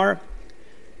Molinar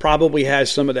probably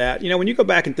has some of that. When you go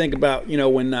back and think about,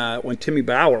 when Timmy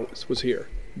Bauer was here,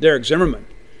 Derek Zimmerman,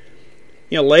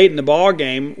 late in the ball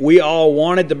game, we all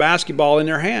wanted the basketball in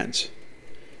their hands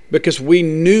because we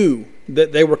knew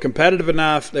that they were competitive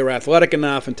enough, they were athletic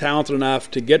enough and talented enough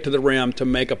to get to the rim to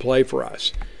make a play for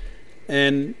us.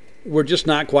 And we're just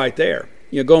not quite there.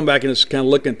 Going back and just kind of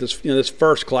looking at this, this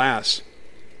first class,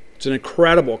 it's an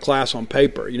incredible class on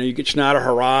paper. You get Schneider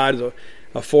Harrod,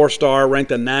 a 4-star,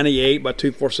 ranked at 98 by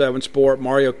 247 Sport.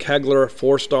 Mario Kegler,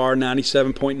 4-star,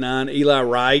 97.9. Eli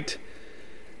Wright,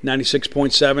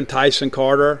 96.7. Tyson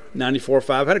Carter,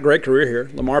 94.5. Had a great career here.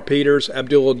 Lamar Peters,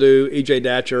 Abdul Adu, E.J.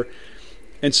 Datcher.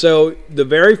 And so the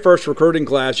very first recruiting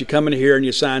class, you come in here and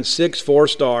you sign 6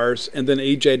 4-stars and then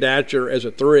E.J. Datcher as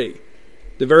a 3.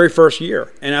 The very first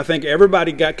year. And I think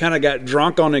everybody got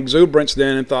drunk on exuberance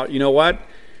then and thought, you know what?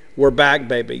 We're back,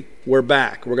 baby. We're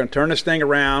back. We're going to turn this thing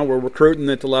around. We're recruiting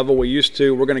at the level we used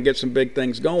to. We're going to get some big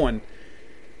things going.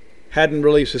 Hadn't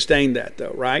really sustained that,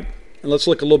 though, right? And let's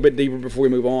look a little bit deeper before we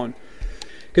move on.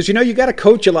 Because, you got to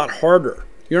coach a lot harder.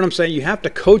 You know what I'm saying? You have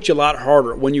to coach a lot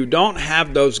harder. When you don't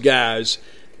have those guys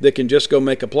that can just go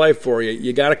make a play for you,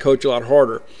 you got to coach a lot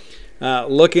harder.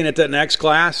 Looking at that next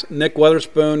class, Nick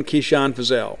Weatherspoon, Keyshawn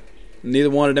Fazell.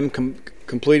 Neither one of them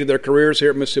completed their careers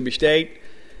here at Mississippi State.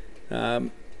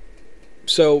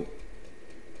 So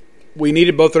we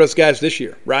needed both of those guys this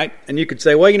year, right? And you could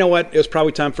say, well, you know what? It was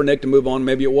probably time for Nick to move on.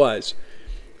 Maybe it was.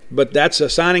 But that's a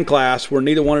signing class where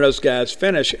neither one of those guys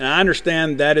finished. And I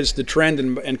understand that is the trend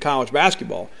in college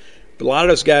basketball. But a lot of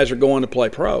those guys are going to play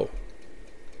pro.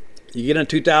 You get in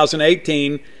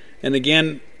 2018, and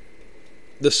again,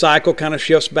 the cycle kind of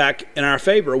shifts back in our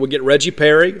favor. We get Reggie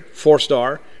Perry,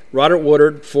 4-star, Roderick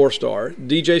Woodard, 4-star,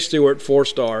 DJ Stewart,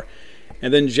 4-star,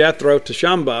 and then Jethro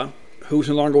Tashamba, who's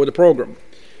no longer with the program.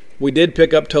 We did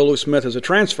pick up Tolu Smith as a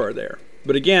transfer there.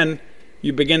 But again,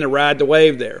 you begin to ride the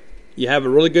wave there. You have a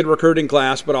really good recruiting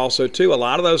class, but also, too, a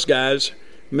lot of those guys,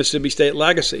 Mississippi State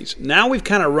legacies. Now we've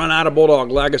kind of run out of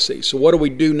Bulldog legacies. So what do we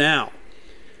do now?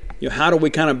 How do we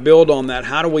kind of build on that?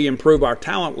 How do we improve our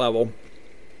talent level?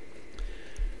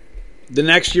 The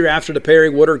next year after the Perry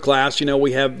Woodard class,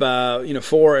 we have 4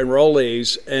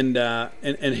 enrollees,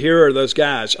 and here are those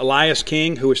guys: Elias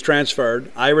King, who was transferred;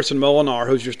 Iverson Molinar,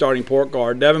 who's your starting point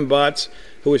guard; Devin Butts,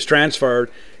 who was transferred;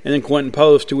 and then Quentin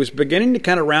Post, who was beginning to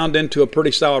kind of round into a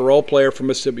pretty solid role player for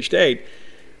Mississippi State.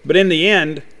 But in the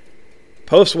end,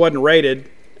 Post wasn't rated.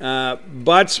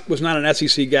 Butts was not an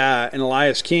SEC guy, and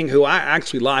Elias King, who I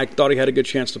actually liked, thought he had a good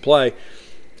chance to play.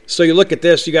 So you look at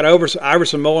this, you got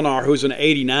Iverson Molinar, who's an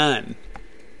 89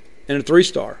 and a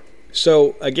 3-star.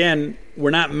 So, again,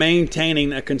 we're not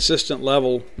maintaining a consistent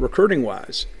level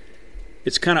recruiting-wise.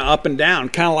 It's kind of up and down,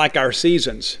 kind of like our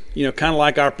seasons, kind of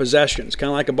like our possessions, kind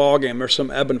of like a ball game. There's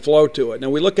some ebb and flow to it. Now,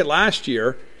 we look at last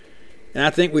year, And I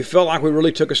think we felt like we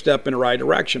really took a step in the right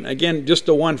direction. Again, just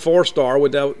the 1 4-star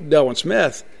with Delvin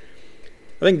Smith.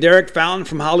 I think Derek Fountain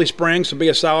from Holly Springs will be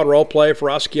a solid role player for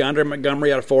us. Keandre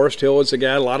Montgomery out of Forest Hill is a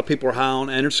guy a lot of people are high on.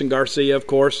 Anderson Garcia, of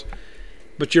course.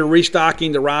 But you're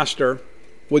restocking the roster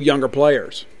with younger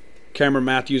players. Cameron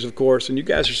Matthews, of course, and you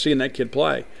guys are seeing that kid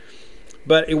play.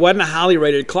 But it wasn't a highly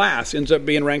rated class. It ends up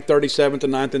being ranked 37th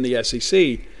and 9th in the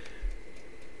SEC.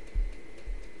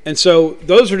 And so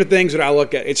those are the things that I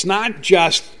look at. It's not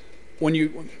just when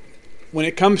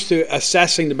it comes to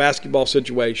assessing the basketball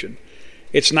situation,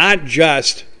 it's not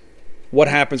just what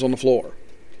happens on the floor,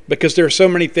 because there are so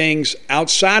many things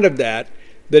outside of that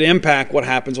that impact what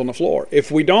happens on the floor. If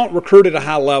we don't recruit at a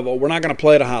high level, we're not going to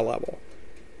play at a high level.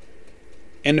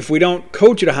 And if we don't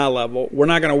coach at a high level, we're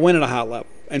not going to win at a high level.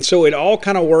 And so it all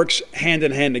kind of works hand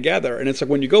in hand together. And it's like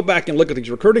when you go back and look at these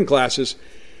recruiting classes,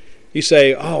 you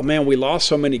say, oh, man, we lost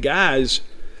so many guys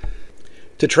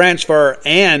to transfer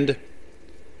and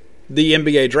the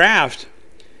NBA draft.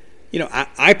 You know,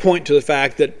 I point to the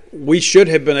fact that we should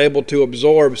have been able to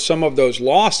absorb some of those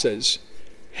losses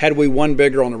had we won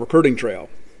bigger on the recruiting trail.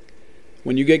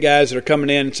 When you get guys that are coming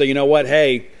in and say, you know what,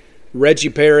 hey, Reggie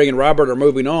Perry and Robert are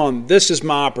moving on, this is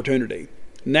my opportunity.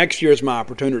 Next year is my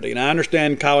opportunity. And I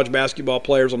understand college basketball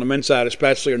players on the men's side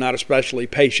especially are not especially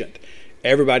patient.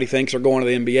 Everybody thinks they're going to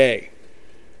the NBA.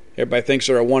 Everybody thinks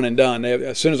they're a one and done.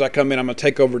 As soon as I come in, I'm going to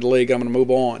take over the league. I'm going to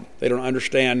move on. They don't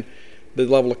understand the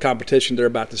level of competition they're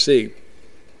about to see.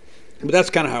 But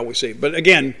that's kind of how we see it. But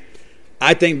again,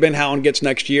 I think Ben Howland gets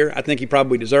next year. I think he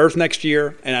probably deserves next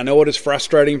year. And I know it is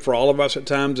frustrating for all of us at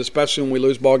times, especially when we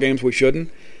lose ball games we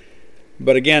shouldn't.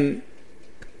 But again,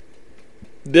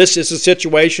 this is a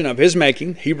situation of his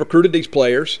making. He recruited these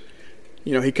players.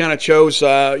 You know, he kind of chose,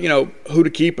 who to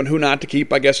keep and who not to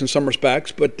keep, I guess, in some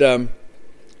respects. But,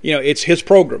 it's his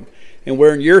program. And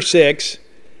we're in year 6.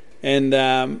 And,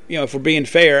 if we're being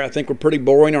fair, I think we're pretty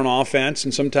boring on offense.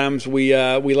 And sometimes we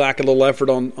lack a little effort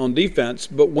on defense.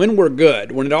 But when we're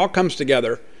good, when it all comes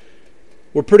together,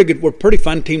 we're pretty good. We're a pretty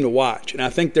fun team to watch. And I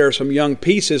think there are some young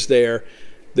pieces there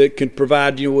that can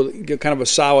provide kind of a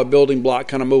solid building block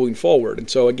kind of moving forward. And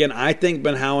so, again, I think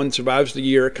Ben Howland survives the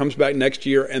year, comes back next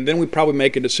year, and then we probably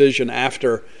make a decision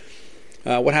after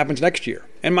what happens next year.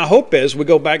 And my hope is we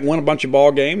go back and win a bunch of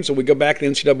ball games, and we go back to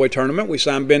the NCAA tournament. We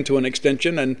sign Ben to an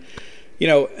extension, and,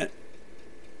 I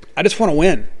just want to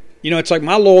win. It's like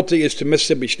my loyalty is to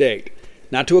Mississippi State,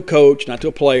 not to a coach, not to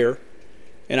a player.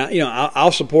 And,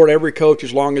 I'll support every coach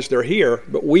as long as they're here,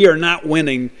 but we are not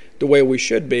winning the way we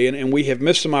should be, and we have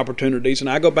missed some opportunities. And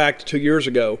I go back to 2 years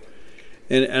ago,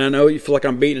 and I know you feel like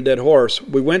I'm beating a dead horse.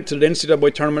 We went to the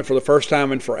NCAA tournament for the first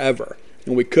time in forever,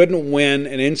 and we couldn't win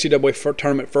an NCAA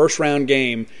tournament first-round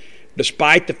game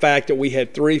despite the fact that we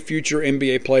had 3 future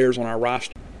NBA players on our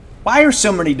roster. Why are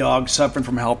so many dogs suffering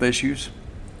from health issues?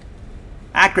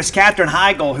 Actress Katherine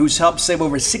Heigl, who's helped save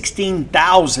over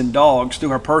 16,000 dogs through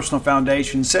her personal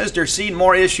foundation, says they're seeing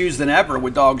more issues than ever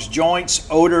with dogs' joints,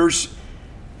 odors,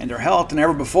 and their health than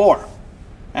ever before.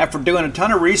 After doing a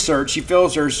ton of research, she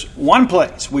feels there's one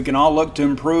place we can all look to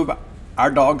improve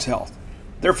our dog's health: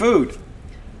 their food.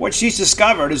 What she's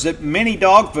discovered is that many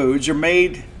dog foods are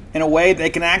made in a way they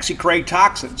can actually create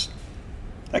toxins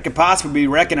that could possibly be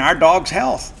wrecking our dog's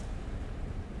health.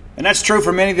 And that's true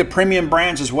for many of the premium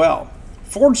brands as well.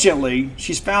 Fortunately,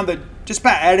 she's found that just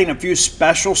by adding a few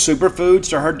special superfoods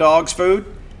to her dog's food,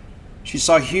 she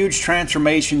saw huge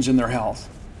transformations in their health.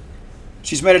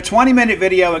 She's made a 20-minute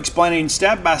video explaining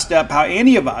step-by-step how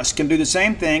any of us can do the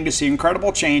same thing to see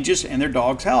incredible changes in their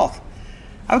dog's health.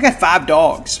 I've got 5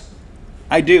 dogs.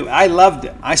 I do. I love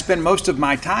them. I spend most of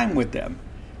my time with them.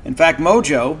 In fact,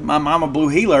 Mojo, my Mama Blue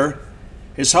Heeler,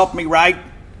 has helped me write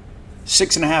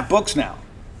 6.5 books now.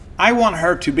 I want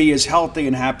her to be as healthy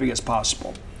and happy as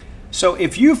possible. So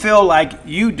if you feel like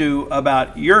you do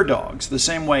about your dogs the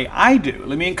same way I do,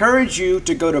 let me encourage you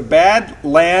to go to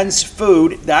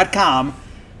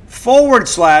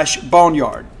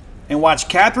badlandsfood.com/boneyard and watch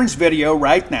Catherine's video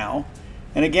right now.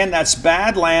 And again, that's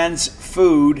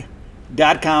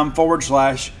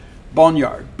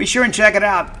badlandsfood.com/boneyard. Be sure and check it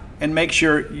out and make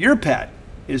sure your pet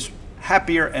is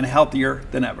happier and healthier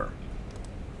than ever.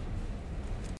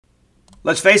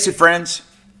 Let's face it, friends,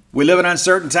 we live in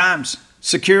uncertain times.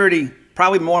 Security,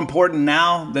 probably more important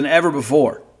now than ever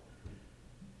before.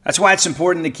 That's why it's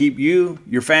important to keep you,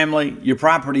 your family, your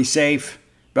property safe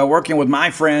by working with my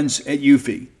friends at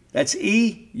Eufy. That's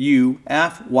EUFY.com.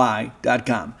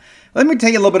 Let me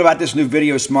tell you a little bit about this new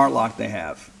video smart lock they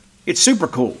have. It's super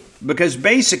cool because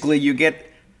basically you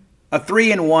get a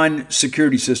 3-in-1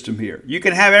 security system here. You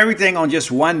can have everything on just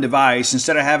one device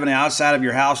instead of having the outside of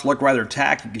your house look rather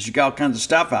tacky because you got all kinds of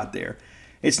stuff out there.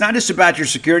 It's not just about your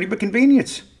security, but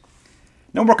convenience.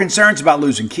 No more concerns about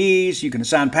losing keys. You can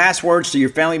assign passwords to your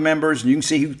family members, and you can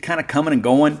see who's kind of coming and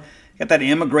going. You got that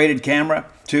integrated camera,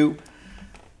 too.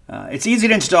 It's easy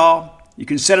to install. You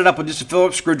can set it up with just a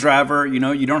Phillips screwdriver. You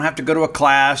don't have to go to a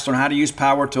class on how to use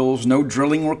power tools. No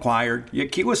drilling required. You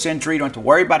get keyless entry. You don't have to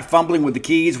worry about fumbling with the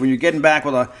keys when you're getting back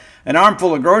with an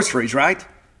armful of groceries, right?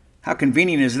 How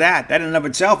convenient is that? That in and of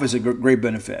itself is a great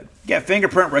benefit. You got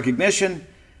fingerprint recognition.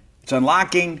 It's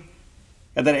unlocking.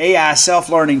 Got that AI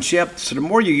self-learning chip. So the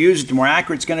more you use it, the more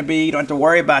accurate it's going to be. You don't have to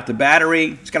worry about the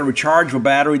battery. It's got a rechargeable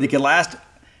battery that can last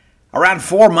around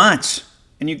 4 months.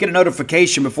 And you get a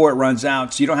notification before it runs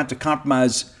out, so you don't have to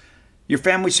compromise your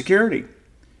family security.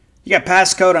 You got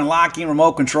passcode unlocking,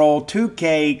 remote control,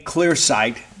 2K clear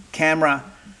sight, camera.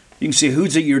 You can see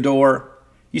who's at your door.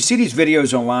 You see these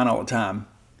videos online all the time.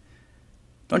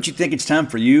 Don't you think it's time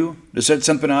for you to set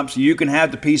something up so you can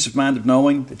have the peace of mind of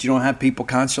knowing that you don't have people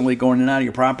constantly going in and out of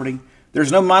your property?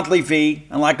 There's no monthly fee.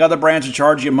 Unlike other brands that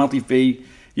charge you a monthly fee,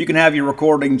 you can have your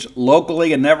recordings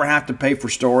locally and never have to pay for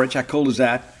storage. How cool is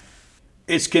that?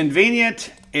 It's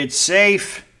convenient, it's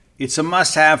safe, it's a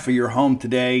must-have for your home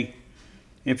today.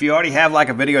 If you already have like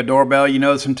a video doorbell,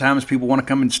 sometimes people want to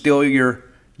come and steal your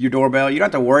doorbell. You don't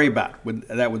have to worry about with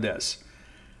this.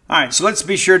 All right, so let's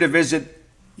be sure to visit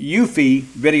Eufy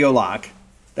Video Lock.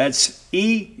 That's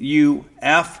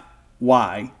EUFY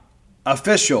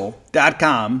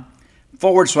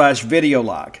official.com/video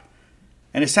lock.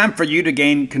 And it's time for you to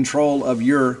gain control of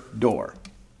your door.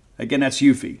 Again, that's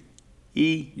Eufy.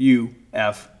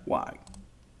 EUFY.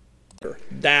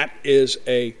 That is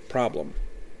a problem.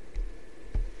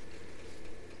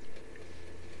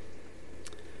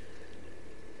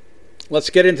 Let's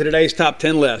get into today's top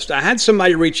 10 list. I had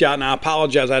somebody reach out, and I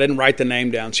apologize, I didn't write the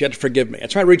name down, so you have to forgive me. I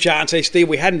tried to reach out and say, Steve,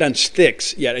 we hadn't done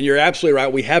Styx yet, and you're absolutely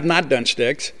right, we have not done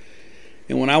Styx.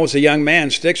 And when I was a young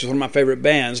man, Styx was one of my favorite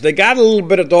bands. They got a little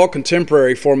bit adult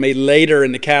contemporary for me later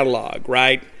in the catalog,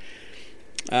 right?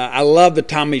 I love the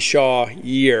Tommy Shaw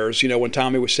years, when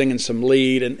Tommy was singing some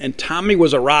lead. And Tommy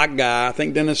was a rock guy. I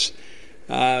think Dennis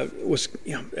was,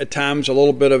 at times a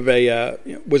little bit of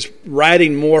was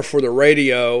writing more for the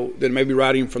radio than maybe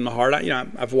writing from the heart.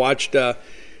 I've watched a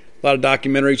lot of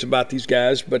documentaries about these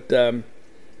guys, but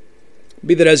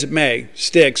be that as it may,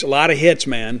 Styx, a lot of hits,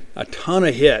 man, a ton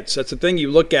of hits. That's the thing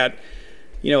you look at.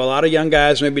 A lot of young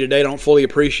guys maybe today don't fully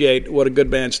appreciate what a good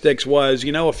band Styx was.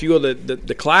 A few of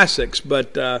the classics,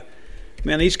 but,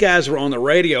 man, these guys were on the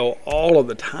radio all of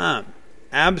the time,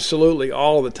 absolutely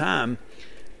all of the time.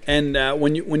 And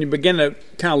when you begin to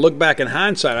kind of look back in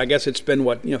hindsight, I guess it's been,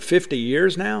 50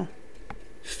 years now?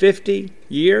 50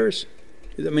 years?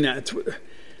 I mean,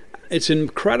 it's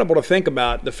incredible to think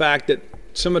about the fact that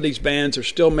some of these bands are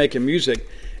still making music.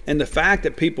 And the fact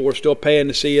that people were still paying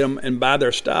to see them and buy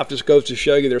their stuff just goes to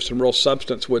show you there's some real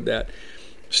substance with that.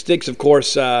 Styx, of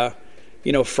course,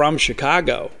 from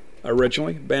Chicago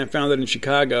originally, band founded in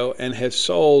Chicago, and has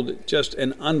sold just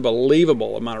an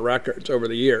unbelievable amount of records over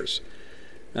the years.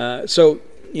 So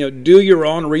do your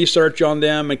own research on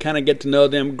them and kind of get to know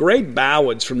them. Great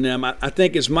ballads from them. I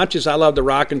think as much as I love the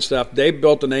rock and stuff, they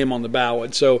built a name on the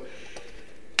ballad. So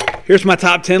here's my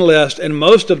top 10 list, and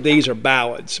most of these are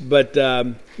ballads. But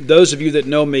those of you that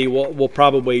know me will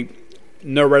probably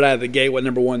know right out of the gate what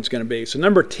number one is going to be. So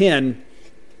number 10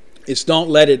 is Don't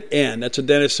Let It End. That's a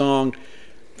Dennis song.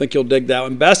 I think you'll dig that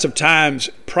one. Best of Times,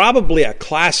 probably a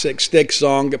classic Styx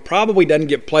song that probably doesn't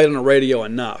get played on the radio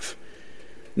enough.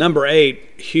 Number 8,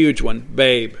 huge one,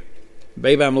 Babe.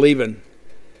 Babe, I'm Leaving.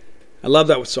 I love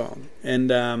that song. And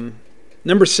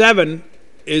number 7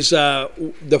 is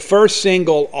the first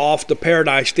single off the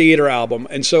Paradise Theater album.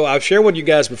 And so I've shared with you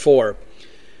guys before,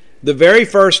 the very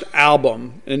first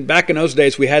album, and back in those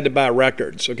days we had to buy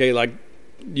records, okay, like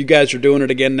you guys are doing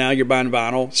it again now, you're buying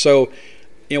vinyl. So,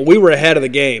 we were ahead of the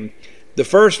game. The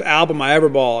first album I ever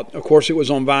bought, of course it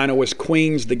was on vinyl, was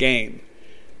Queen's The Game.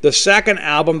 The second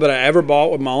album that I ever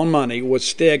bought with my own money was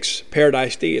Styx,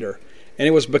 Paradise Theater. And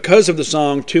it was because of the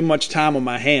song Too Much Time on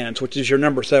My Hands, which is your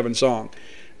number 7 song.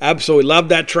 Absolutely love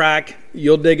that track.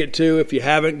 You'll dig it too. If you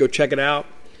haven't, go check it out.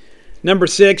 Number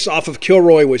 6 off of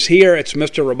Kilroy Was Here. It's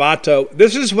Mr. Roboto.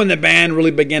 This is when the band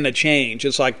really began to change.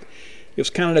 It's like it was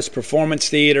kind of this performance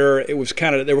theater. They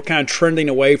were kind of trending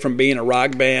away from being a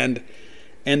rock band,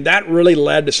 and that really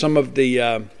led to some of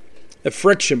the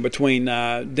friction between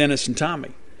Dennis and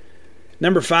Tommy.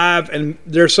 Number 5, and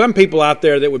there are some people out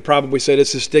there that would probably say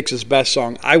this is Styx's best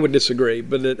song. I would disagree,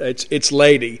 but it's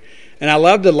Lady. And I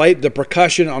love the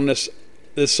percussion on this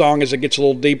this song as it gets a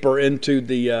little deeper into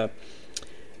the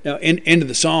into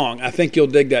the song. I think you'll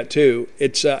dig that too.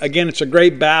 It's again, it's a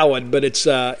great ballad, but it's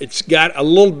got a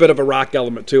little bit of a rock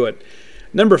element to it.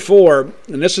 Number 4,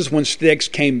 and this is when Styx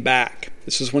came back.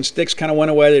 This is when Styx kind of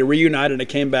went away. They reunited and they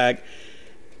came back.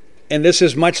 And this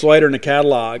is much later in the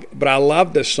catalog, but I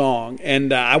love this song.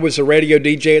 And I was a radio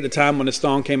DJ at the time when this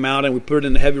song came out, and we put it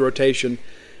in the heavy rotation.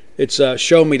 It's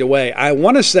Show Me the Way. I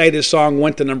want to say this song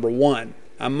went to number 1.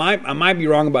 I might be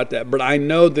wrong about that, but I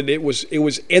know that it was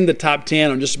in the top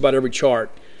 10 on just about every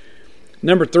chart.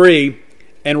 Number 3,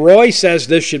 and Roy says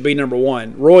this should be number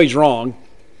 1. Roy's wrong.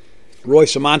 Roy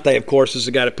Samante, of course, is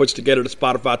the guy that puts together the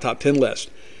Spotify top 10 list.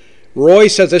 Roy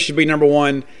says this should be number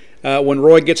 1. When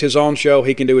Roy gets his own show,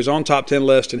 he can do his own top 10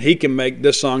 list, and he can make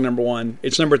this song number 1.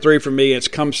 It's number 3 for me. It's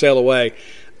Come Sail Away.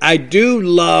 I do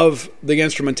love the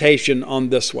instrumentation on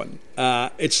this one.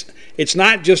 It's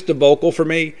not just the vocal for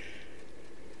me.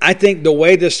 I think the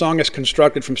way this song is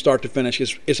constructed from start to finish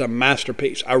is a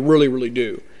masterpiece. I really, really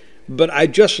do. But I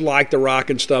just like the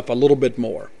rock and stuff a little bit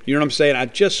more. You know what I'm saying?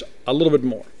 A little bit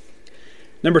more.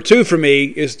 Number 2 for me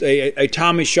is a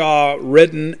Tommy Shaw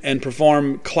written and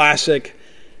performed classic.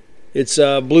 It's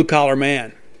Blue Collar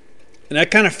Man. And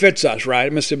that kind of fits us, right?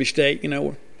 At Mississippi State,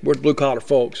 we're blue collar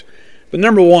folks. But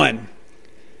number 1,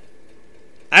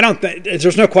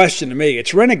 there's no question to me,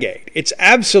 it's Renegade. It's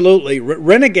absolutely,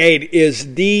 Renegade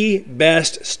is the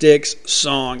best Styx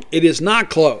song. It is not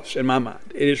close in my mind.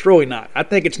 It is really not. I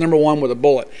think it's number 1 with a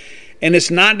bullet. And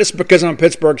it's not just because I'm a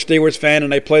Pittsburgh Steelers fan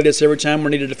and they play this every time we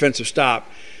need a defensive stop.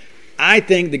 I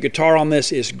think the guitar on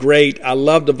this is great. I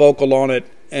love the vocal on it.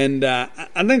 And I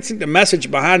think the message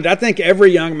behind it, I think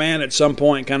every young man at some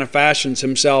point kind of fashions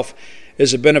himself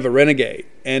as a bit of a renegade.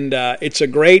 And it's a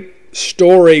great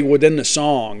story within the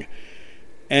song.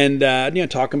 And,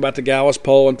 talking about the gallows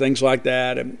pole and things like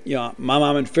that. And,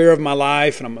 I'm in fear of my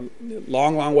life and I'm a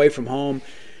long, long way from home.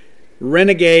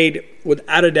 Renegade,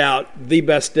 without a doubt, the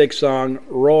best Styx song.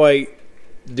 Roy,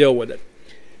 deal with it.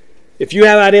 If you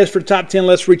have ideas for the top 10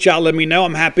 lists, reach out, let me know.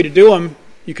 I'm happy to do them.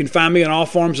 You can find me on all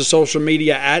forms of social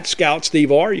media at Scout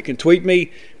Steve R. You can tweet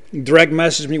me, direct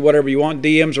message me, whatever you want.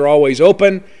 DMs are always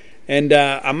open. And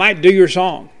I might do your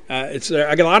song. I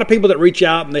get a lot of people that reach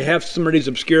out, and they have some of these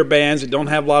obscure bands that don't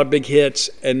have a lot of big hits.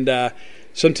 And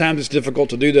sometimes it's difficult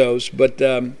to do those. But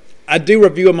I do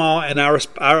review them all, and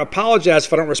I apologize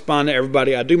if I don't respond to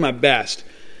everybody. I do my best.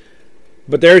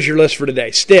 But there's your list for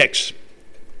today. Styx,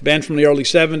 band from the early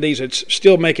 70s. It's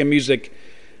still making music,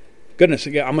 goodness,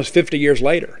 almost 50 years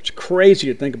later. It's crazy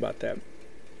to think about that.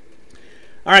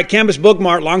 All right, Campus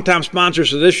Bookmart, longtime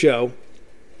sponsors of this show.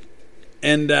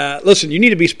 And listen, you need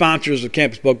to be sponsors of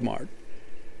Campus Bookmart.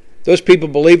 Those people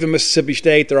believe in Mississippi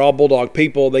State. They're all Bulldog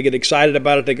people. They get excited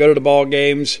about it. They go to the ball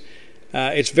games.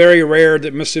 It's very rare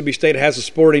that Mississippi State has a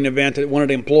sporting event that one of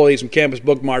the employees from Campus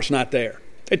Bookmart's not there.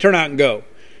 They turn out and go.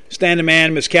 Standing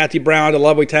man, Miss Kathy Brown, the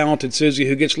lovely, talented Susie,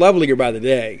 who gets lovelier by the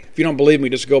day. If you don't believe me,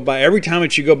 just go by. Every time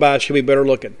that you go by, she'll be better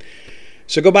looking.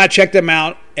 So go by, check them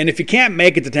out. And if you can't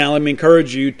make it to town, let me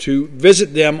encourage you to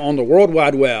visit them on the World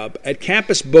Wide Web at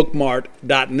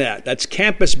campusbookmart.net. That's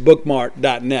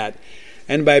campusbookmart.net.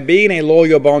 And by being a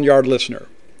loyal Boneyard listener,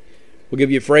 we'll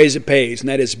give you a phrase that pays, and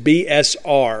that is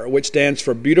BSR, which stands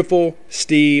for Beautiful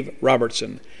Steve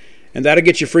Robertson. And that'll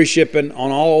get you free shipping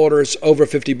on all orders over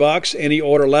 $50. Any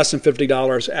order less than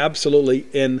 $50, absolutely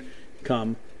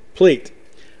incomplete.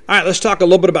 All right, let's talk a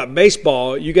little bit about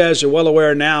baseball. You guys are well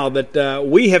aware now that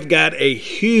we have got a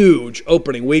huge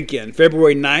opening weekend,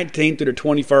 February 19th through the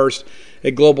 21st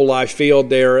at Global Life Field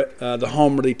there, the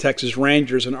home of the Texas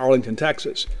Rangers in Arlington,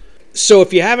 Texas. So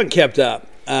if you haven't kept up,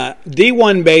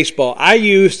 D1 baseball, I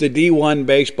use the D1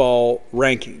 baseball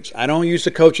rankings. I don't use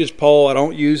the coaches poll. I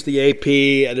don't use the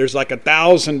AP. There's like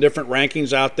 1,000 different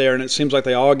rankings out there, and it seems like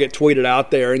they all get tweeted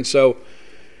out there. And so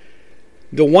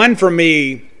the one for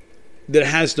me that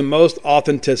has the most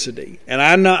authenticity, and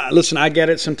I know, listen, I get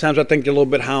it. Sometimes I think they're a little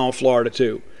bit high on Florida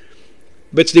too,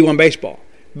 but it's D1 baseball.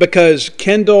 Because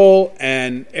Kendall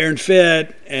and Aaron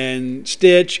Fitt and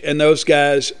Stitch and those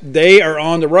guys, they are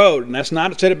on the road. And that's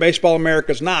not to say that Baseball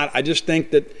America's not. I just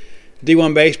think that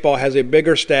D1 Baseball has a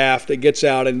bigger staff that gets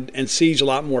out and sees a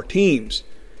lot more teams.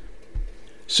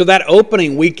 So that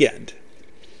opening weekend,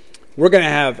 we're going to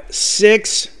have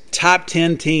 6 top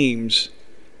 10 teams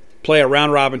play a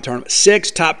round-robin tournament.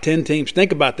 6 top 10 teams.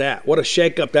 Think about that. What a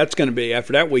shakeup that's going to be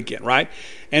after that weekend, right?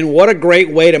 And what a great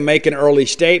way to make an early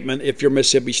statement if you're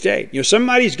Mississippi State. You know,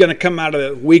 somebody's going to come out of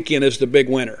the weekend as the big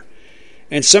winner.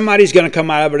 And somebody's going to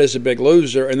come out of it as a big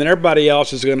loser. And then everybody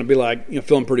else is going to be like,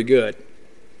 feeling pretty good.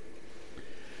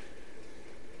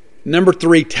 Number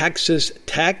 3, Texas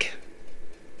Tech.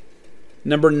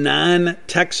 number 9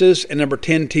 Texas, and number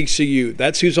 10 TCU.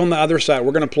 That's who's on the other side.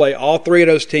 We're going to play all 3 of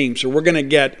those teams. So we're going to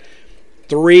get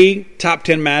 3 top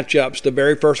 10 matchups the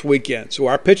very first weekend. So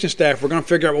our pitching staff, we're going to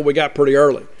figure out what we got pretty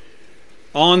early.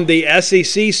 On the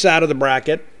SEC side of the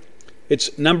bracket,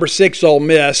 it's number 6 Ole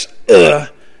Miss,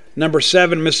 number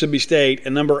 7 Mississippi State,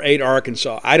 and number 8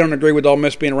 Arkansas. I don't agree with Ole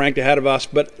Miss being ranked ahead of us,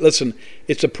 but listen,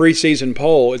 it's a preseason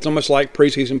poll. It's almost like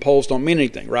preseason polls don't mean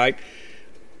anything, right?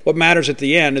 What matters at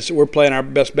the end is that we're playing our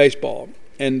best baseball.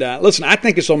 And listen, I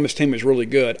think this Ole Miss team is really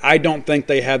good. I don't think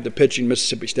they have the pitching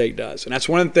Mississippi State does. And that's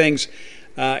one of the things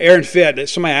Aaron Fitt,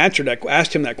 somebody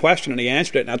asked him that question, and he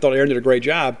answered it, and I thought Aaron did a great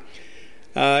job.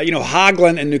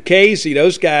 Hoglund and Lucchesi,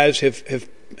 those guys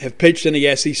have pitched in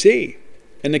the SEC.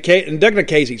 And Doug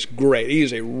Lucchesi's great. He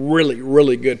is a really,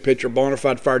 really good pitcher, bona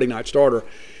fide Friday night starter.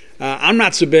 I'm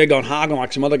not so big on Hoglund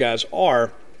like some other guys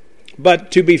are.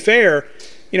 But to be fair,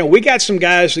 we got some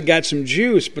guys that got some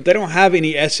juice, but they don't have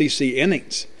any SEC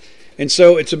innings. And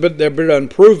so they're a bit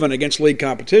unproven against league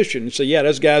competition. So, yeah,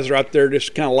 those guys are out there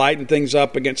just kind of lighting things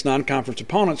up against non-conference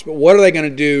opponents. But what are they going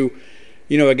to do,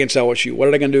 against LSU? What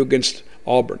are they going to do against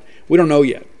Auburn? We don't know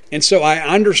yet. And so I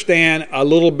understand a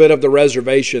little bit of the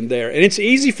reservation there. And it's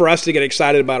easy for us to get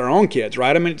excited about our own kids,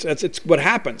 right? I mean, it's what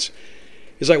happens.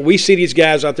 It's like we see these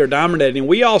guys out there dominating.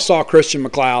 We all saw Christian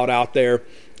McLeod out there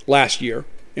last year,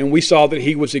 and we saw that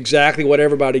he was exactly what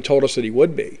everybody told us that he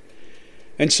would be.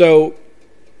 And so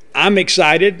I'm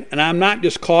excited, and I'm not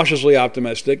just cautiously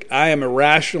optimistic. I am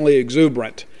irrationally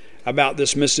exuberant about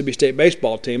this Mississippi State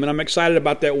baseball team, and I'm excited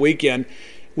about that weekend.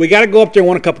 We got to go up there and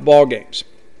win a couple ball games.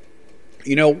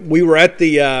 We were at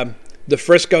the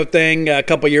Frisco thing a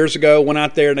couple years ago, went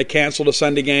out there and they canceled a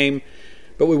Sunday game.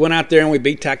 But we went out there and we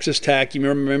beat Texas Tech. You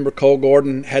remember Cole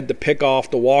Gordon had the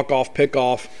walk-off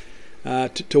pickoff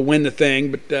to win the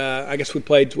thing. But I guess we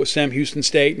played with Sam Houston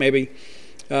State maybe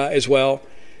as well.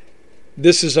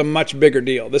 This is a much bigger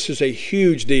deal. This is a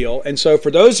huge deal. And so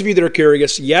for those of you that are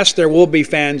curious, yes, there will be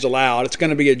fans allowed. It's going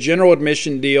to be a general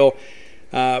admission deal.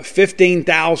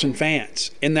 15,000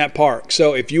 fans in that park.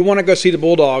 So if you want to go see the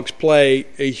Bulldogs play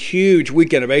a huge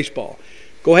weekend of baseball,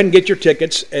 go ahead and get your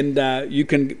tickets. And you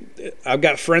can. I've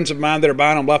got friends of mine that are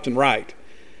buying them left and right.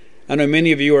 I know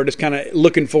many of you are just kind of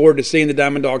looking forward to seeing the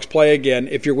Diamond Dogs play again.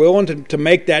 If you're willing to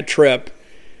make that trip,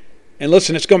 and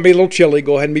listen, it's going to be a little chilly.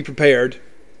 Go ahead and be prepared.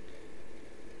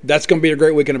 That's going to be a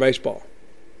great weekend of baseball.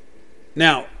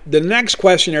 Now, the next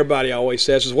question everybody always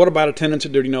says is, what about attendance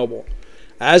at Dudy Noble?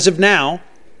 As of now,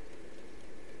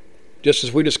 just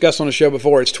as we discussed on the show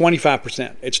before, it's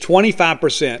 25%. It's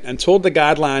 25%. Until the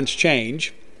guidelines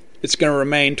change, it's going to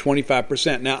remain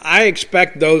 25%. Now, I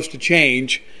expect those to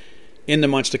change in the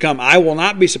months to come. I will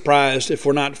not be surprised if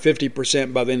we're not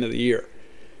 50% by the end of the year,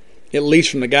 at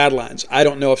least from the guidelines. I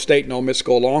don't know if State and Ole Miss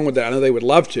go along with that. I know they would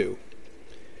love to.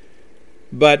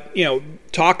 But,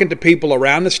 talking to people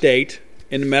around the state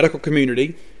in the medical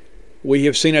community, we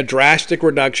have seen a drastic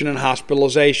reduction in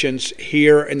hospitalizations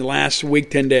here in the last week,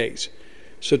 10 days.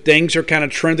 So things are kind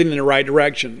of trending in the right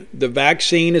direction. The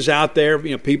vaccine is out there.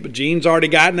 Gene's already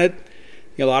gotten it.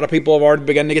 A lot of people have already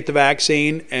begun to get the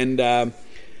vaccine. And,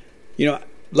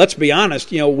 let's be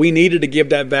honest, we needed to give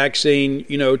that vaccine,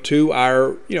 to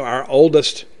our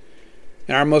oldest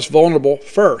and our most vulnerable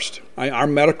first, our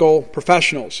medical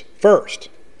professionals first.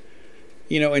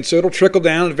 And so it'll trickle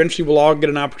down, and eventually we'll all get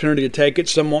an opportunity to take it.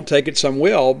 Some won't take it, some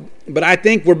will. But I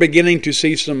think we're beginning to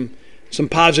see some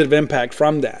positive impact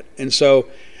from that. And so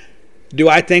do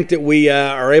I think that we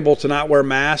are able to not wear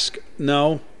masks?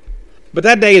 No. But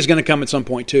that day is going to come at some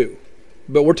point too.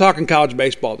 But we're talking college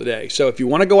baseball today. So if you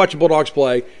want to go watch the Bulldogs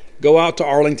play, go out to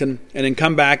Arlington and then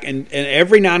come back. And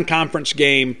every non-conference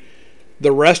game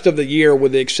the rest of the year,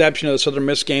 with the exception of the Southern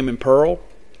Miss game in Pearl,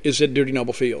 is at Dudy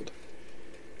Noble Field.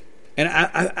 And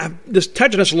I just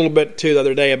touched on this a little bit, too, the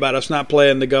other day about us not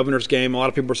playing the Governor's game. A lot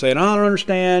of people are saying, I don't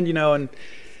understand,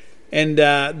 and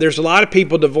there's a lot of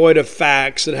people devoid of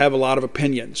facts that have a lot of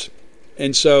opinions.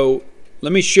 And so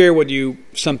let me share with you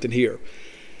something here.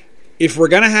 If we're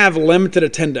going to have limited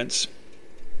attendance,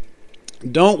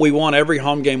 don't we want every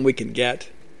home game we can get?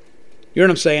 You know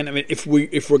what I'm saying? I mean, if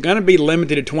we're going to be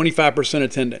limited to 25%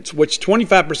 attendance, which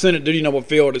 25% at Dudy Noble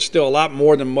Field is still a lot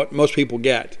more than what most people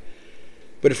get.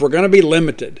 But if we're going to be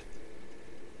limited,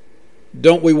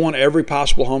 don't we want every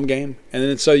possible home game? And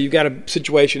then so you've got a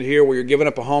situation here where you're giving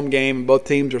up a home game and both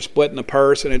teams are splitting a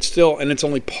purse, and it's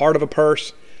only part of a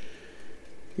purse.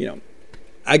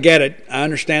 I get it. I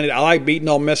understand it. I like beating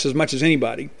Ole Miss as much as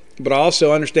anybody, but I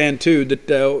also understand too that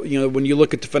when you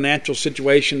look at the financial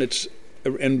situation that's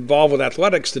involved with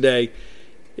athletics today,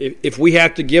 if we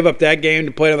have to give up that game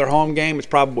to play another home game, it's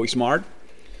probably smart.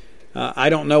 I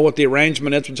don't know what the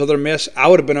arrangement is with Southern Miss. I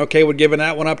would have been okay with giving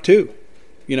that one up too.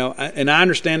 And I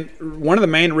understand one of the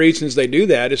main reasons they do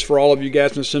that is for all of you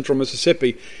guys in Central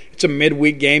Mississippi. It's a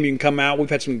midweek game. You can come out. We've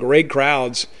had some great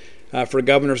crowds for a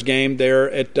Governor's game there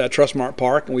at Trustmark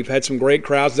Park, and we've had some great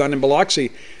crowds down in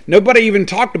Biloxi. Nobody even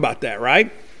talked about that,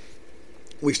 right?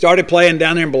 We started playing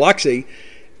down there in Biloxi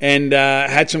and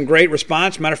had some great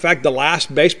response. Matter of fact, the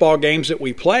last baseball games that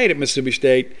we played at Mississippi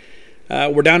State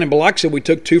were down in Biloxi. We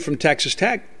took 2 from Texas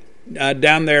Tech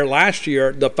down there last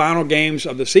year, the final games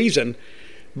of the season.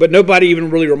 But nobody even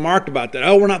really remarked about that.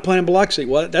 Oh, we're not playing in Biloxi.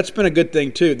 Well, that's been a good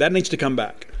thing, too. That needs to come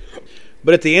back.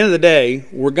 But at the end of the day,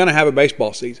 we're going to have a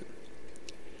baseball season.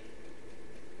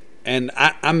 And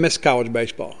I miss college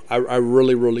baseball. I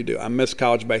really, really do. I miss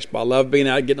college baseball. I love being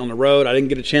out, getting on the road. I didn't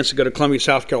get a chance to go to Columbia,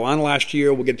 South Carolina last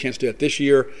year. We'll get a chance to do it this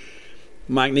year.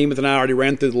 Mike Nemeth and I already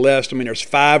ran through the list. I mean, there's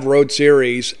 5 road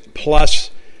series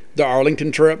plus the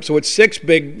Arlington trip. So it's 6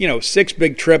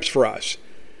 big trips for us.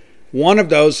 One of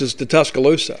those is to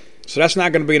Tuscaloosa. So that's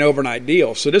not going to be an overnight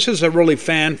deal. So this is a really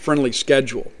fan-friendly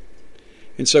schedule.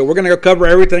 And so we're going to go cover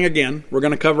everything again. We're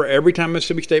going to cover every time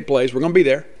Mississippi State plays. We're going to be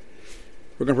there.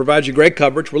 We're going to provide you great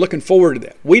coverage. We're looking forward to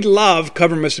that. We love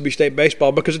covering Mississippi State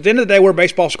baseball because at the end of the day, we're a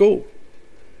baseball school.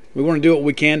 We want to do what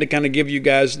we can to kind of give you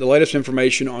guys the latest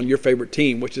information on your favorite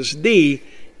team, which is the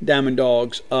Diamond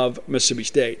Dogs of Mississippi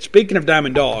State. Speaking of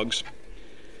Diamond Dogs,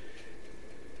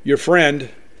 your friend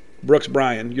Brooks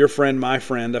Bryan, your friend, my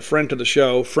friend, a friend to the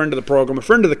show, friend of the program, a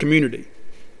friend of the community,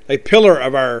 a pillar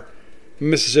of our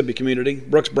Mississippi community,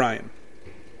 Brooks Bryan.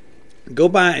 Go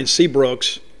by and see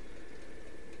Brooks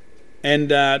and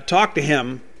talk to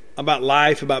him about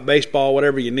life, about baseball,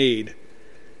 whatever you need.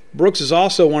 Brooks is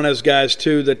also one of those guys,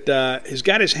 too, that has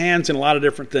got his hands in a lot of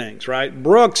different things, right?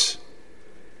 Brooks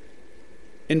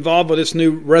involved with this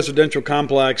new residential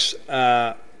complex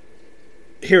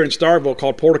here in Starkville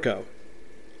called Portico.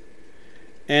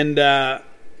 And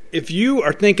if you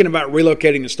are thinking about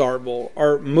relocating to Starkville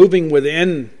or moving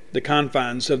within the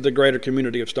confines of the greater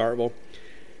community of Starkville,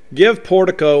 give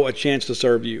Portico a chance to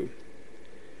serve you.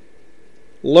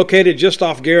 Located just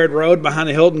off Garrett Road behind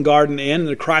the Hilton Garden Inn and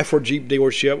the Cryford Jeep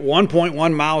dealership,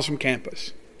 1.1 miles from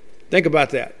campus. Think about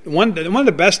that. One of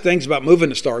the best things about moving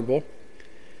to Starkville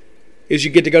is you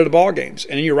get to go to the ball games,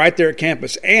 and you're right there at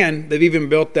campus. And they've even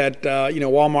built that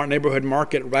Walmart neighborhood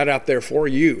market right out there for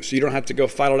you, so you don't have to go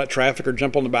fight all that traffic or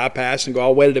jump on the bypass and go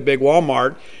all the way to the big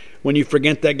Walmart when you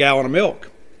forget that gallon of milk.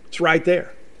 It's right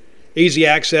there. Easy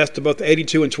access to both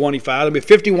 82 and 25. There'll be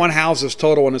 51 houses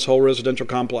total in this whole residential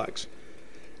complex.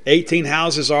 18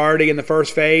 houses already in the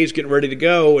first phase, getting ready to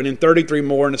go, and then 33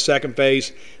 more in the second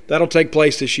phase. That'll take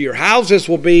place this year. Houses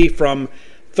will be from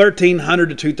 1,300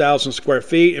 to 2,000 square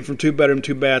feet, and from 2-bedroom,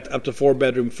 2-bath up to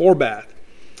 4-bedroom, 4-bath.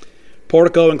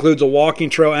 Portico includes a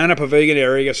walking trail and a pavilion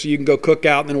area, so you can go cook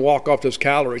out and then walk off those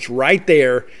calories right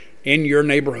there in your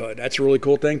neighborhood. That's a really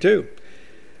cool thing, too.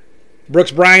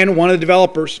 Brooks Bryan, one of the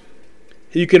developers.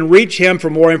 You can reach him for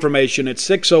more information at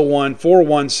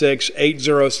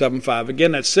 601-416-8075.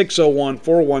 Again, that's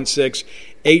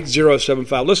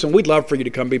 601-416-8075. Listen, we'd love for you to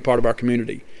come be part of our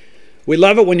community. We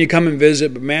love it when you come and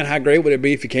visit, but man, how great would it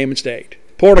be if you came and stayed?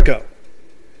 Portico,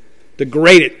 the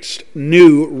greatest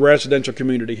new residential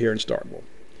community here in Starkville. All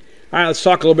right, let's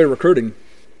talk a little bit of recruiting.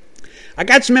 I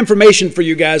got some information for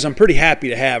you guys I'm pretty happy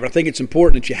to have. I think it's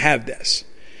important that you have this.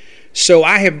 So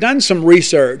I have done some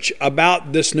research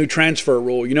about this new transfer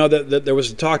rule. You know that there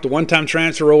was a talk the one-time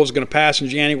transfer rule was going to pass in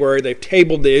January. They've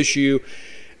tabled the issue.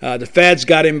 The feds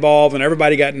got involved and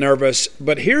everybody got nervous.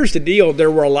 But here's the deal.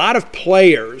 There were a lot of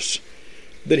players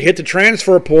that hit the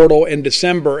transfer portal in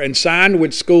December and signed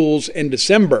with schools in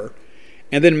December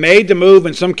and then made the move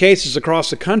in some cases across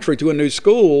the country to a new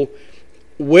school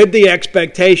with the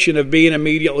expectation of being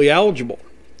immediately eligible.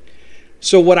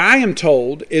 So what I am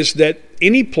told is that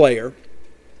any player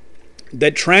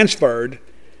that transferred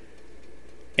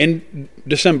in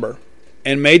December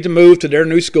and made the move to their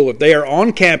new school, if they are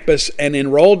on campus and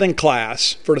enrolled in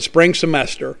class for the spring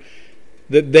semester,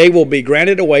 that they will be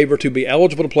granted a waiver to be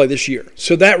eligible to play this year.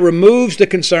 So that removes the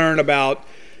concern about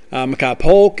Mekhi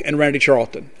Polk and Randy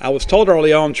Charlton. I was told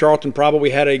early on Charlton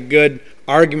probably had a good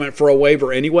argument for a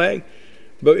waiver anyway.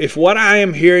 But if what I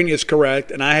am hearing is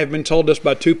correct, and I have been told this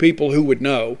by 2 people who would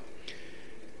know,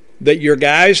 that your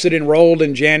guys that enrolled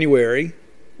in January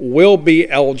will be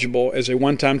eligible as a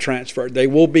one-time transfer. They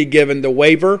will be given the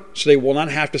waiver, so they will not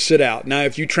have to sit out. Now,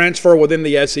 if you transfer within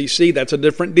the SEC, that's a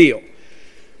different deal.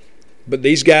 But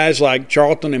these guys like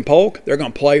Charlton and Polk, they're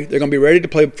going to play. They're going to be ready to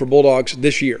play for Bulldogs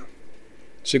this year.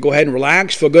 So go ahead and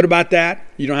relax, feel good about that.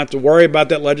 You don't have to worry about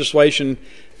that legislation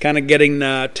kind of getting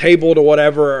tabled or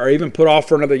whatever, or even put off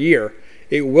for another year.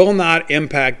 It will not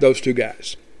impact those two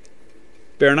guys.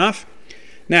 Fair enough?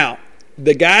 Now,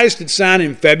 the guys that sign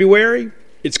in February,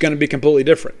 it's going to be completely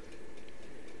different.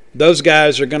 Those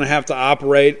guys are going to have to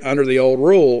operate under the old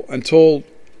rule until,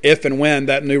 if and when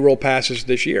that new rule passes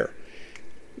this year.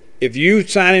 If you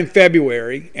sign in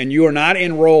February and you are not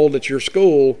enrolled at your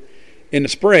school in the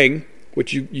spring,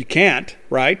 which you can't,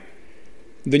 right,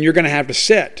 then you're going to have to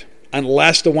sit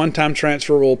unless the one-time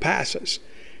transfer rule passes.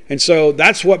 And so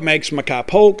that's what makes Makai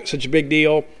Polk such a big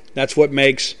deal. That's what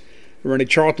makes Randy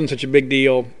Charlton such a big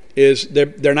deal, is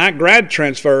they're not grad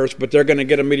transfers, but they're going to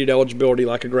get immediate eligibility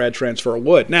like a grad transfer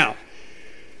would. Now,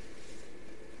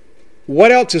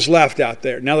 what else is left out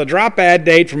there? Now, the drop-add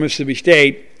date for Mississippi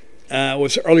State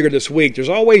was earlier this week. There's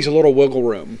always a little wiggle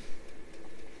room.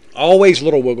 Always a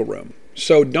little wiggle room.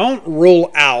 So don't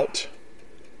rule out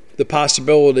the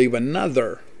possibility of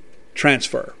another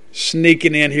transfer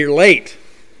sneaking in here late.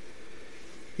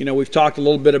 You know, we've talked a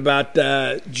little bit about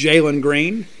Jalen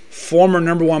Green, former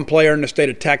number one player in the state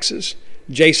of Texas.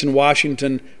 Jason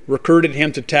Washington recruited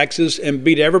him to Texas and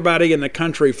beat everybody in the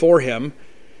country for him.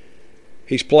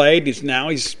 He's played.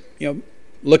 He's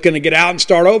looking to get out and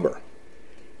start over.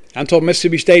 I'm told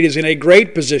Mississippi State is in a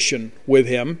great position with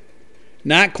him.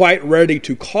 Not quite ready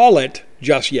to call it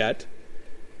just yet.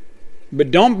 But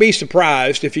don't be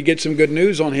surprised if you get some good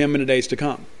news on him in the days to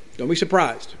come. Don't be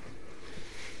surprised.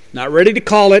 Not ready to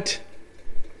call it,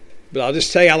 but I'll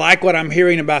just tell you, I like what I'm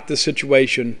hearing about this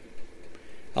situation.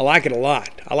 I like it a lot.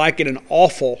 I like it an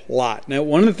awful lot. Now,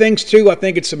 one of the things, too, I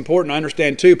think it's important to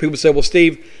understand, too, people say, well,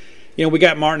 Steve, we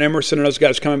got Martin Emerson and those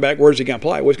guys coming back. Where's he going to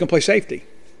play? Well, he's going to play safety.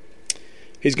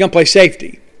 He's going to play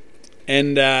safety.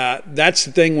 And that's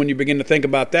the thing when you begin to think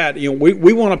about that.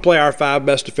 We want to play our 5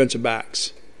 best defensive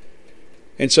backs.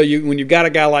 And so when you've got a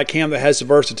guy like him that has the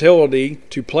versatility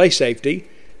to play safety,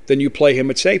 then you play him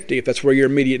at safety if that's where your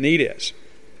immediate need is.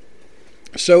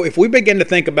 So if we begin to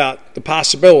think about the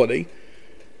possibility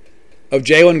of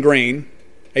Jalen Green,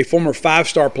 a former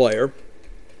 5-star player,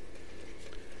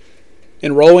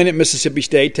 enrolling at Mississippi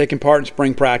State, taking part in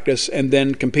spring practice, and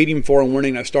then competing for and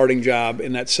winning a starting job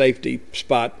in that safety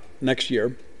spot next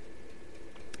year,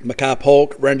 Makai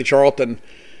Polk, Randy Charlton,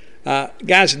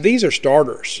 guys, these are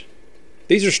starters.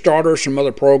 These are starters from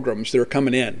other programs that are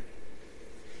coming in.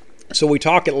 So we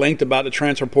talk at length about the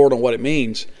transfer portal and what it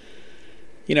means.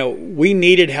 We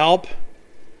needed help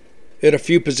at a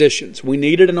few positions. We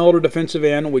needed an older defensive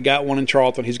end. We got one in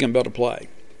Charlton. He's going to be able to play.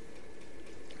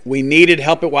 We needed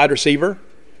help at wide receiver.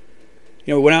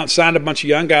 We went out and signed a bunch of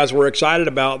young guys we're excited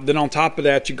about. Then on top of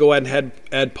that, you go ahead and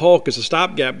add Polk as a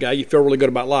stopgap guy. You feel really good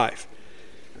about life.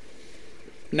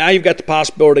 Now you've got the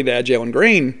possibility to add Jalen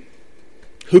Green,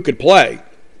 who could play.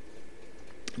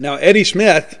 Now, Eddie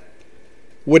Smith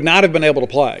would not have been able to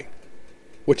play,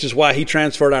 which is why he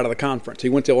transferred out of the conference. He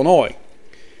went to Illinois.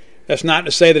 That's not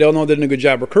to say that Illinois did a good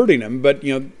job recruiting him, but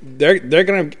they're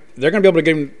going to be able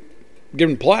to give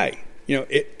him play.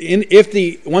 If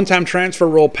the one-time transfer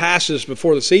rule passes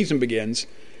before the season begins,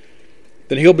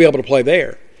 then he'll be able to play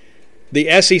there.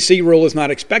 The SEC rule is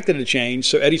not expected to change,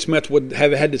 so Eddie Smith would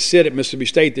have had to sit at Mississippi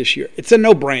State this year. It's a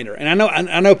no-brainer. And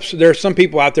I know there are some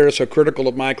people out there that are so critical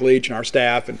of Mike Leach and our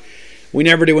staff, and we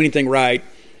never do anything right.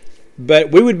 But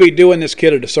we would be doing this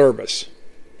kid a disservice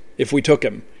if we took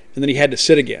him, and then he had to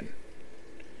sit again.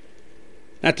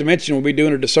 Not to mention we'll be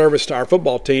doing a disservice to our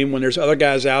football team when there's other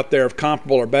guys out there of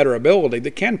comparable or better ability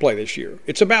that can play this year.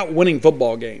 It's about winning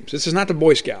football games. This is not the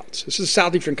Boy Scouts. This is the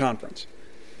Southeastern Conference.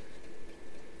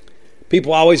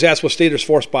 People always ask, well, Steve, there's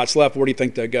 4 spots left. Where do you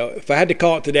think they'll go? If I had to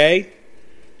call it today,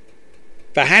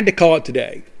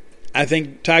 I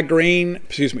think Ty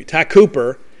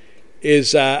Cooper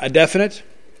is a definite.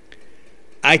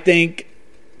 I think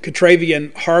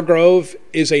Catravian Hargrove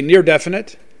is a near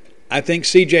definite. I think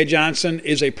C.J. Johnson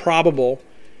is a probable.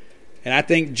 And I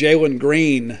think Jalen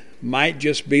Green might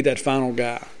just be that final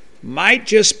guy.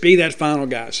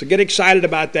 So get excited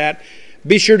about that.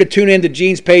 Be sure to tune in to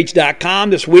genespage.com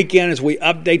this weekend as we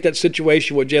update that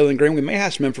situation with Jalen Green. We may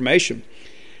have some information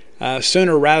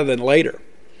sooner rather than later.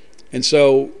 And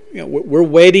so we're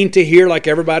waiting to hear like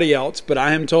everybody else, but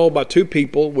I am told by 2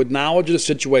 people with knowledge of the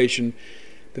situation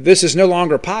that this is no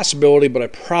longer a possibility but a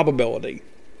probability.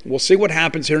 We'll see what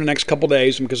happens here in the next couple of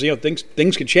days because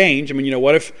things could change. I mean,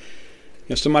 what if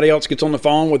somebody else gets on the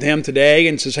phone with him today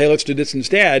and says, hey, let's do this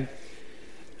instead?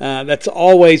 That's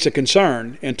always a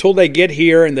concern. Until they get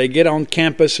here and they get on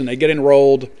campus and they get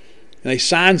enrolled and they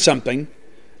sign something,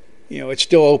 it's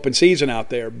still open season out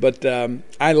there. But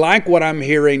I like what I'm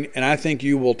hearing, and I think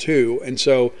you will too. And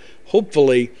so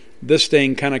hopefully this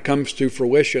thing kind of comes to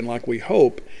fruition like we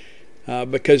hope,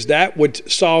 because that would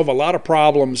solve a lot of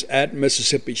problems at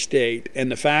Mississippi State.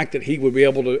 And the fact that he would be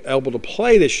able to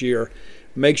play this year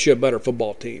makes you a better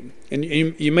football team. And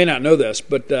you may not know this,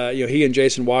 but he and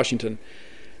Jason Washington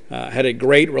had a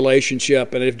great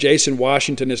relationship. And if Jason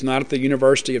Washington is not at the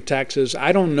University of Texas,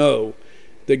 I don't know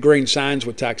that Green signs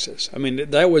with Texas. I mean,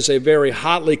 that was a very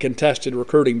hotly contested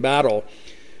recruiting battle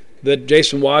that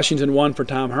Jason Washington won for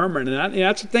Tom Herman. And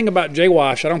that's the thing about Jay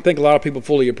Wash I don't think a lot of people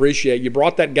fully appreciate. You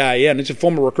brought that guy in. He's a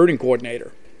former recruiting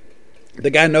coordinator. The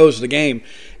guy knows the game.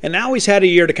 And now he's had a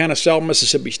year to kind of sell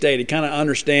Mississippi State. He kind of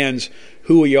understands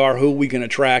who we are, who we can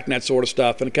attract, and that sort of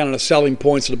stuff, and kind of the selling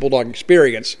points of the Bulldog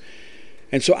experience.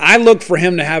 And so I look for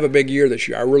him to have a big year this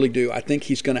year. I really do. I think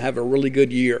he's going to have a really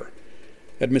good year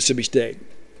at Mississippi State.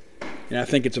 And I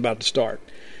think it's about to start.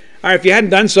 All right, if you hadn't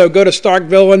done so, go to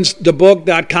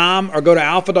StarkVillains.thebook.com or go to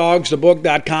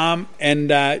AlphaDogs.thebook.com, and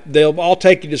they'll all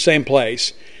take you to the same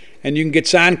place. And you can get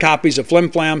signed copies of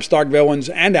Flim Flam, Stark Villains,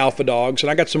 and Alpha Dogs.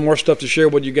 And I got some more stuff to share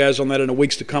with you guys on that in the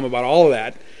weeks to come about all of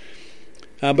that.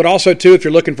 But also, too, if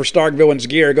you're looking for Stark Villains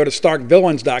gear, go to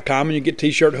StarkVillains.com and you get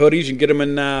T-shirt, hoodies. You can get them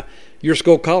in your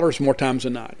school colors more times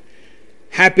than not.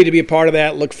 Happy to be a part of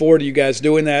that. Look forward to you guys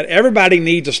doing that. Everybody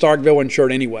needs a Stark Villain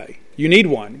shirt anyway. You need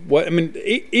one.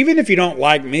 Even if you don't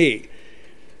like me,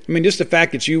 just the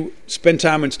fact that you spend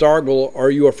time in Starkville or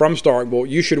you are from Starkville,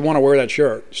 you should want to wear that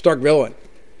shirt. Stark Villain.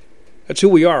 That's who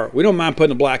we are. We don't mind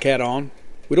putting a black hat on.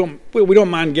 We don't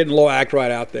mind getting a little act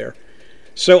right out there.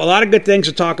 So a lot of good things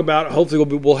to talk about. Hopefully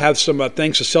we'll have some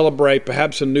things to celebrate,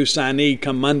 perhaps a new signee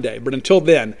come Monday. But until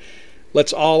then,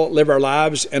 let's all live our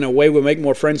lives in a way we make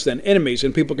more friends than enemies,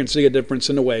 and people can see a difference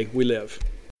in the way we live.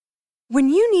 When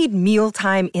you need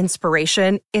mealtime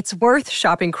inspiration, it's worth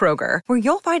shopping Kroger, where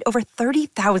you'll find over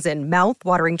 30,000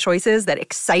 mouth-watering choices that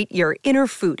excite your inner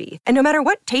foodie. And no matter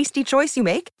what tasty choice you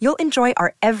make, you'll enjoy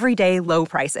our everyday low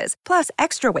prices, plus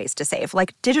extra ways to save,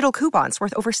 like digital coupons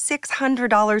worth over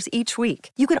 $600 each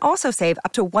week. You can also save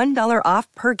up to $1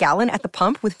 off per gallon at the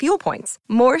pump with fuel points.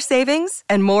 More savings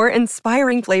and more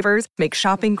inspiring flavors make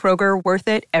shopping Kroger worth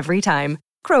it every time.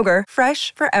 Kroger,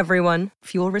 fresh for everyone.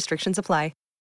 Fuel restrictions apply.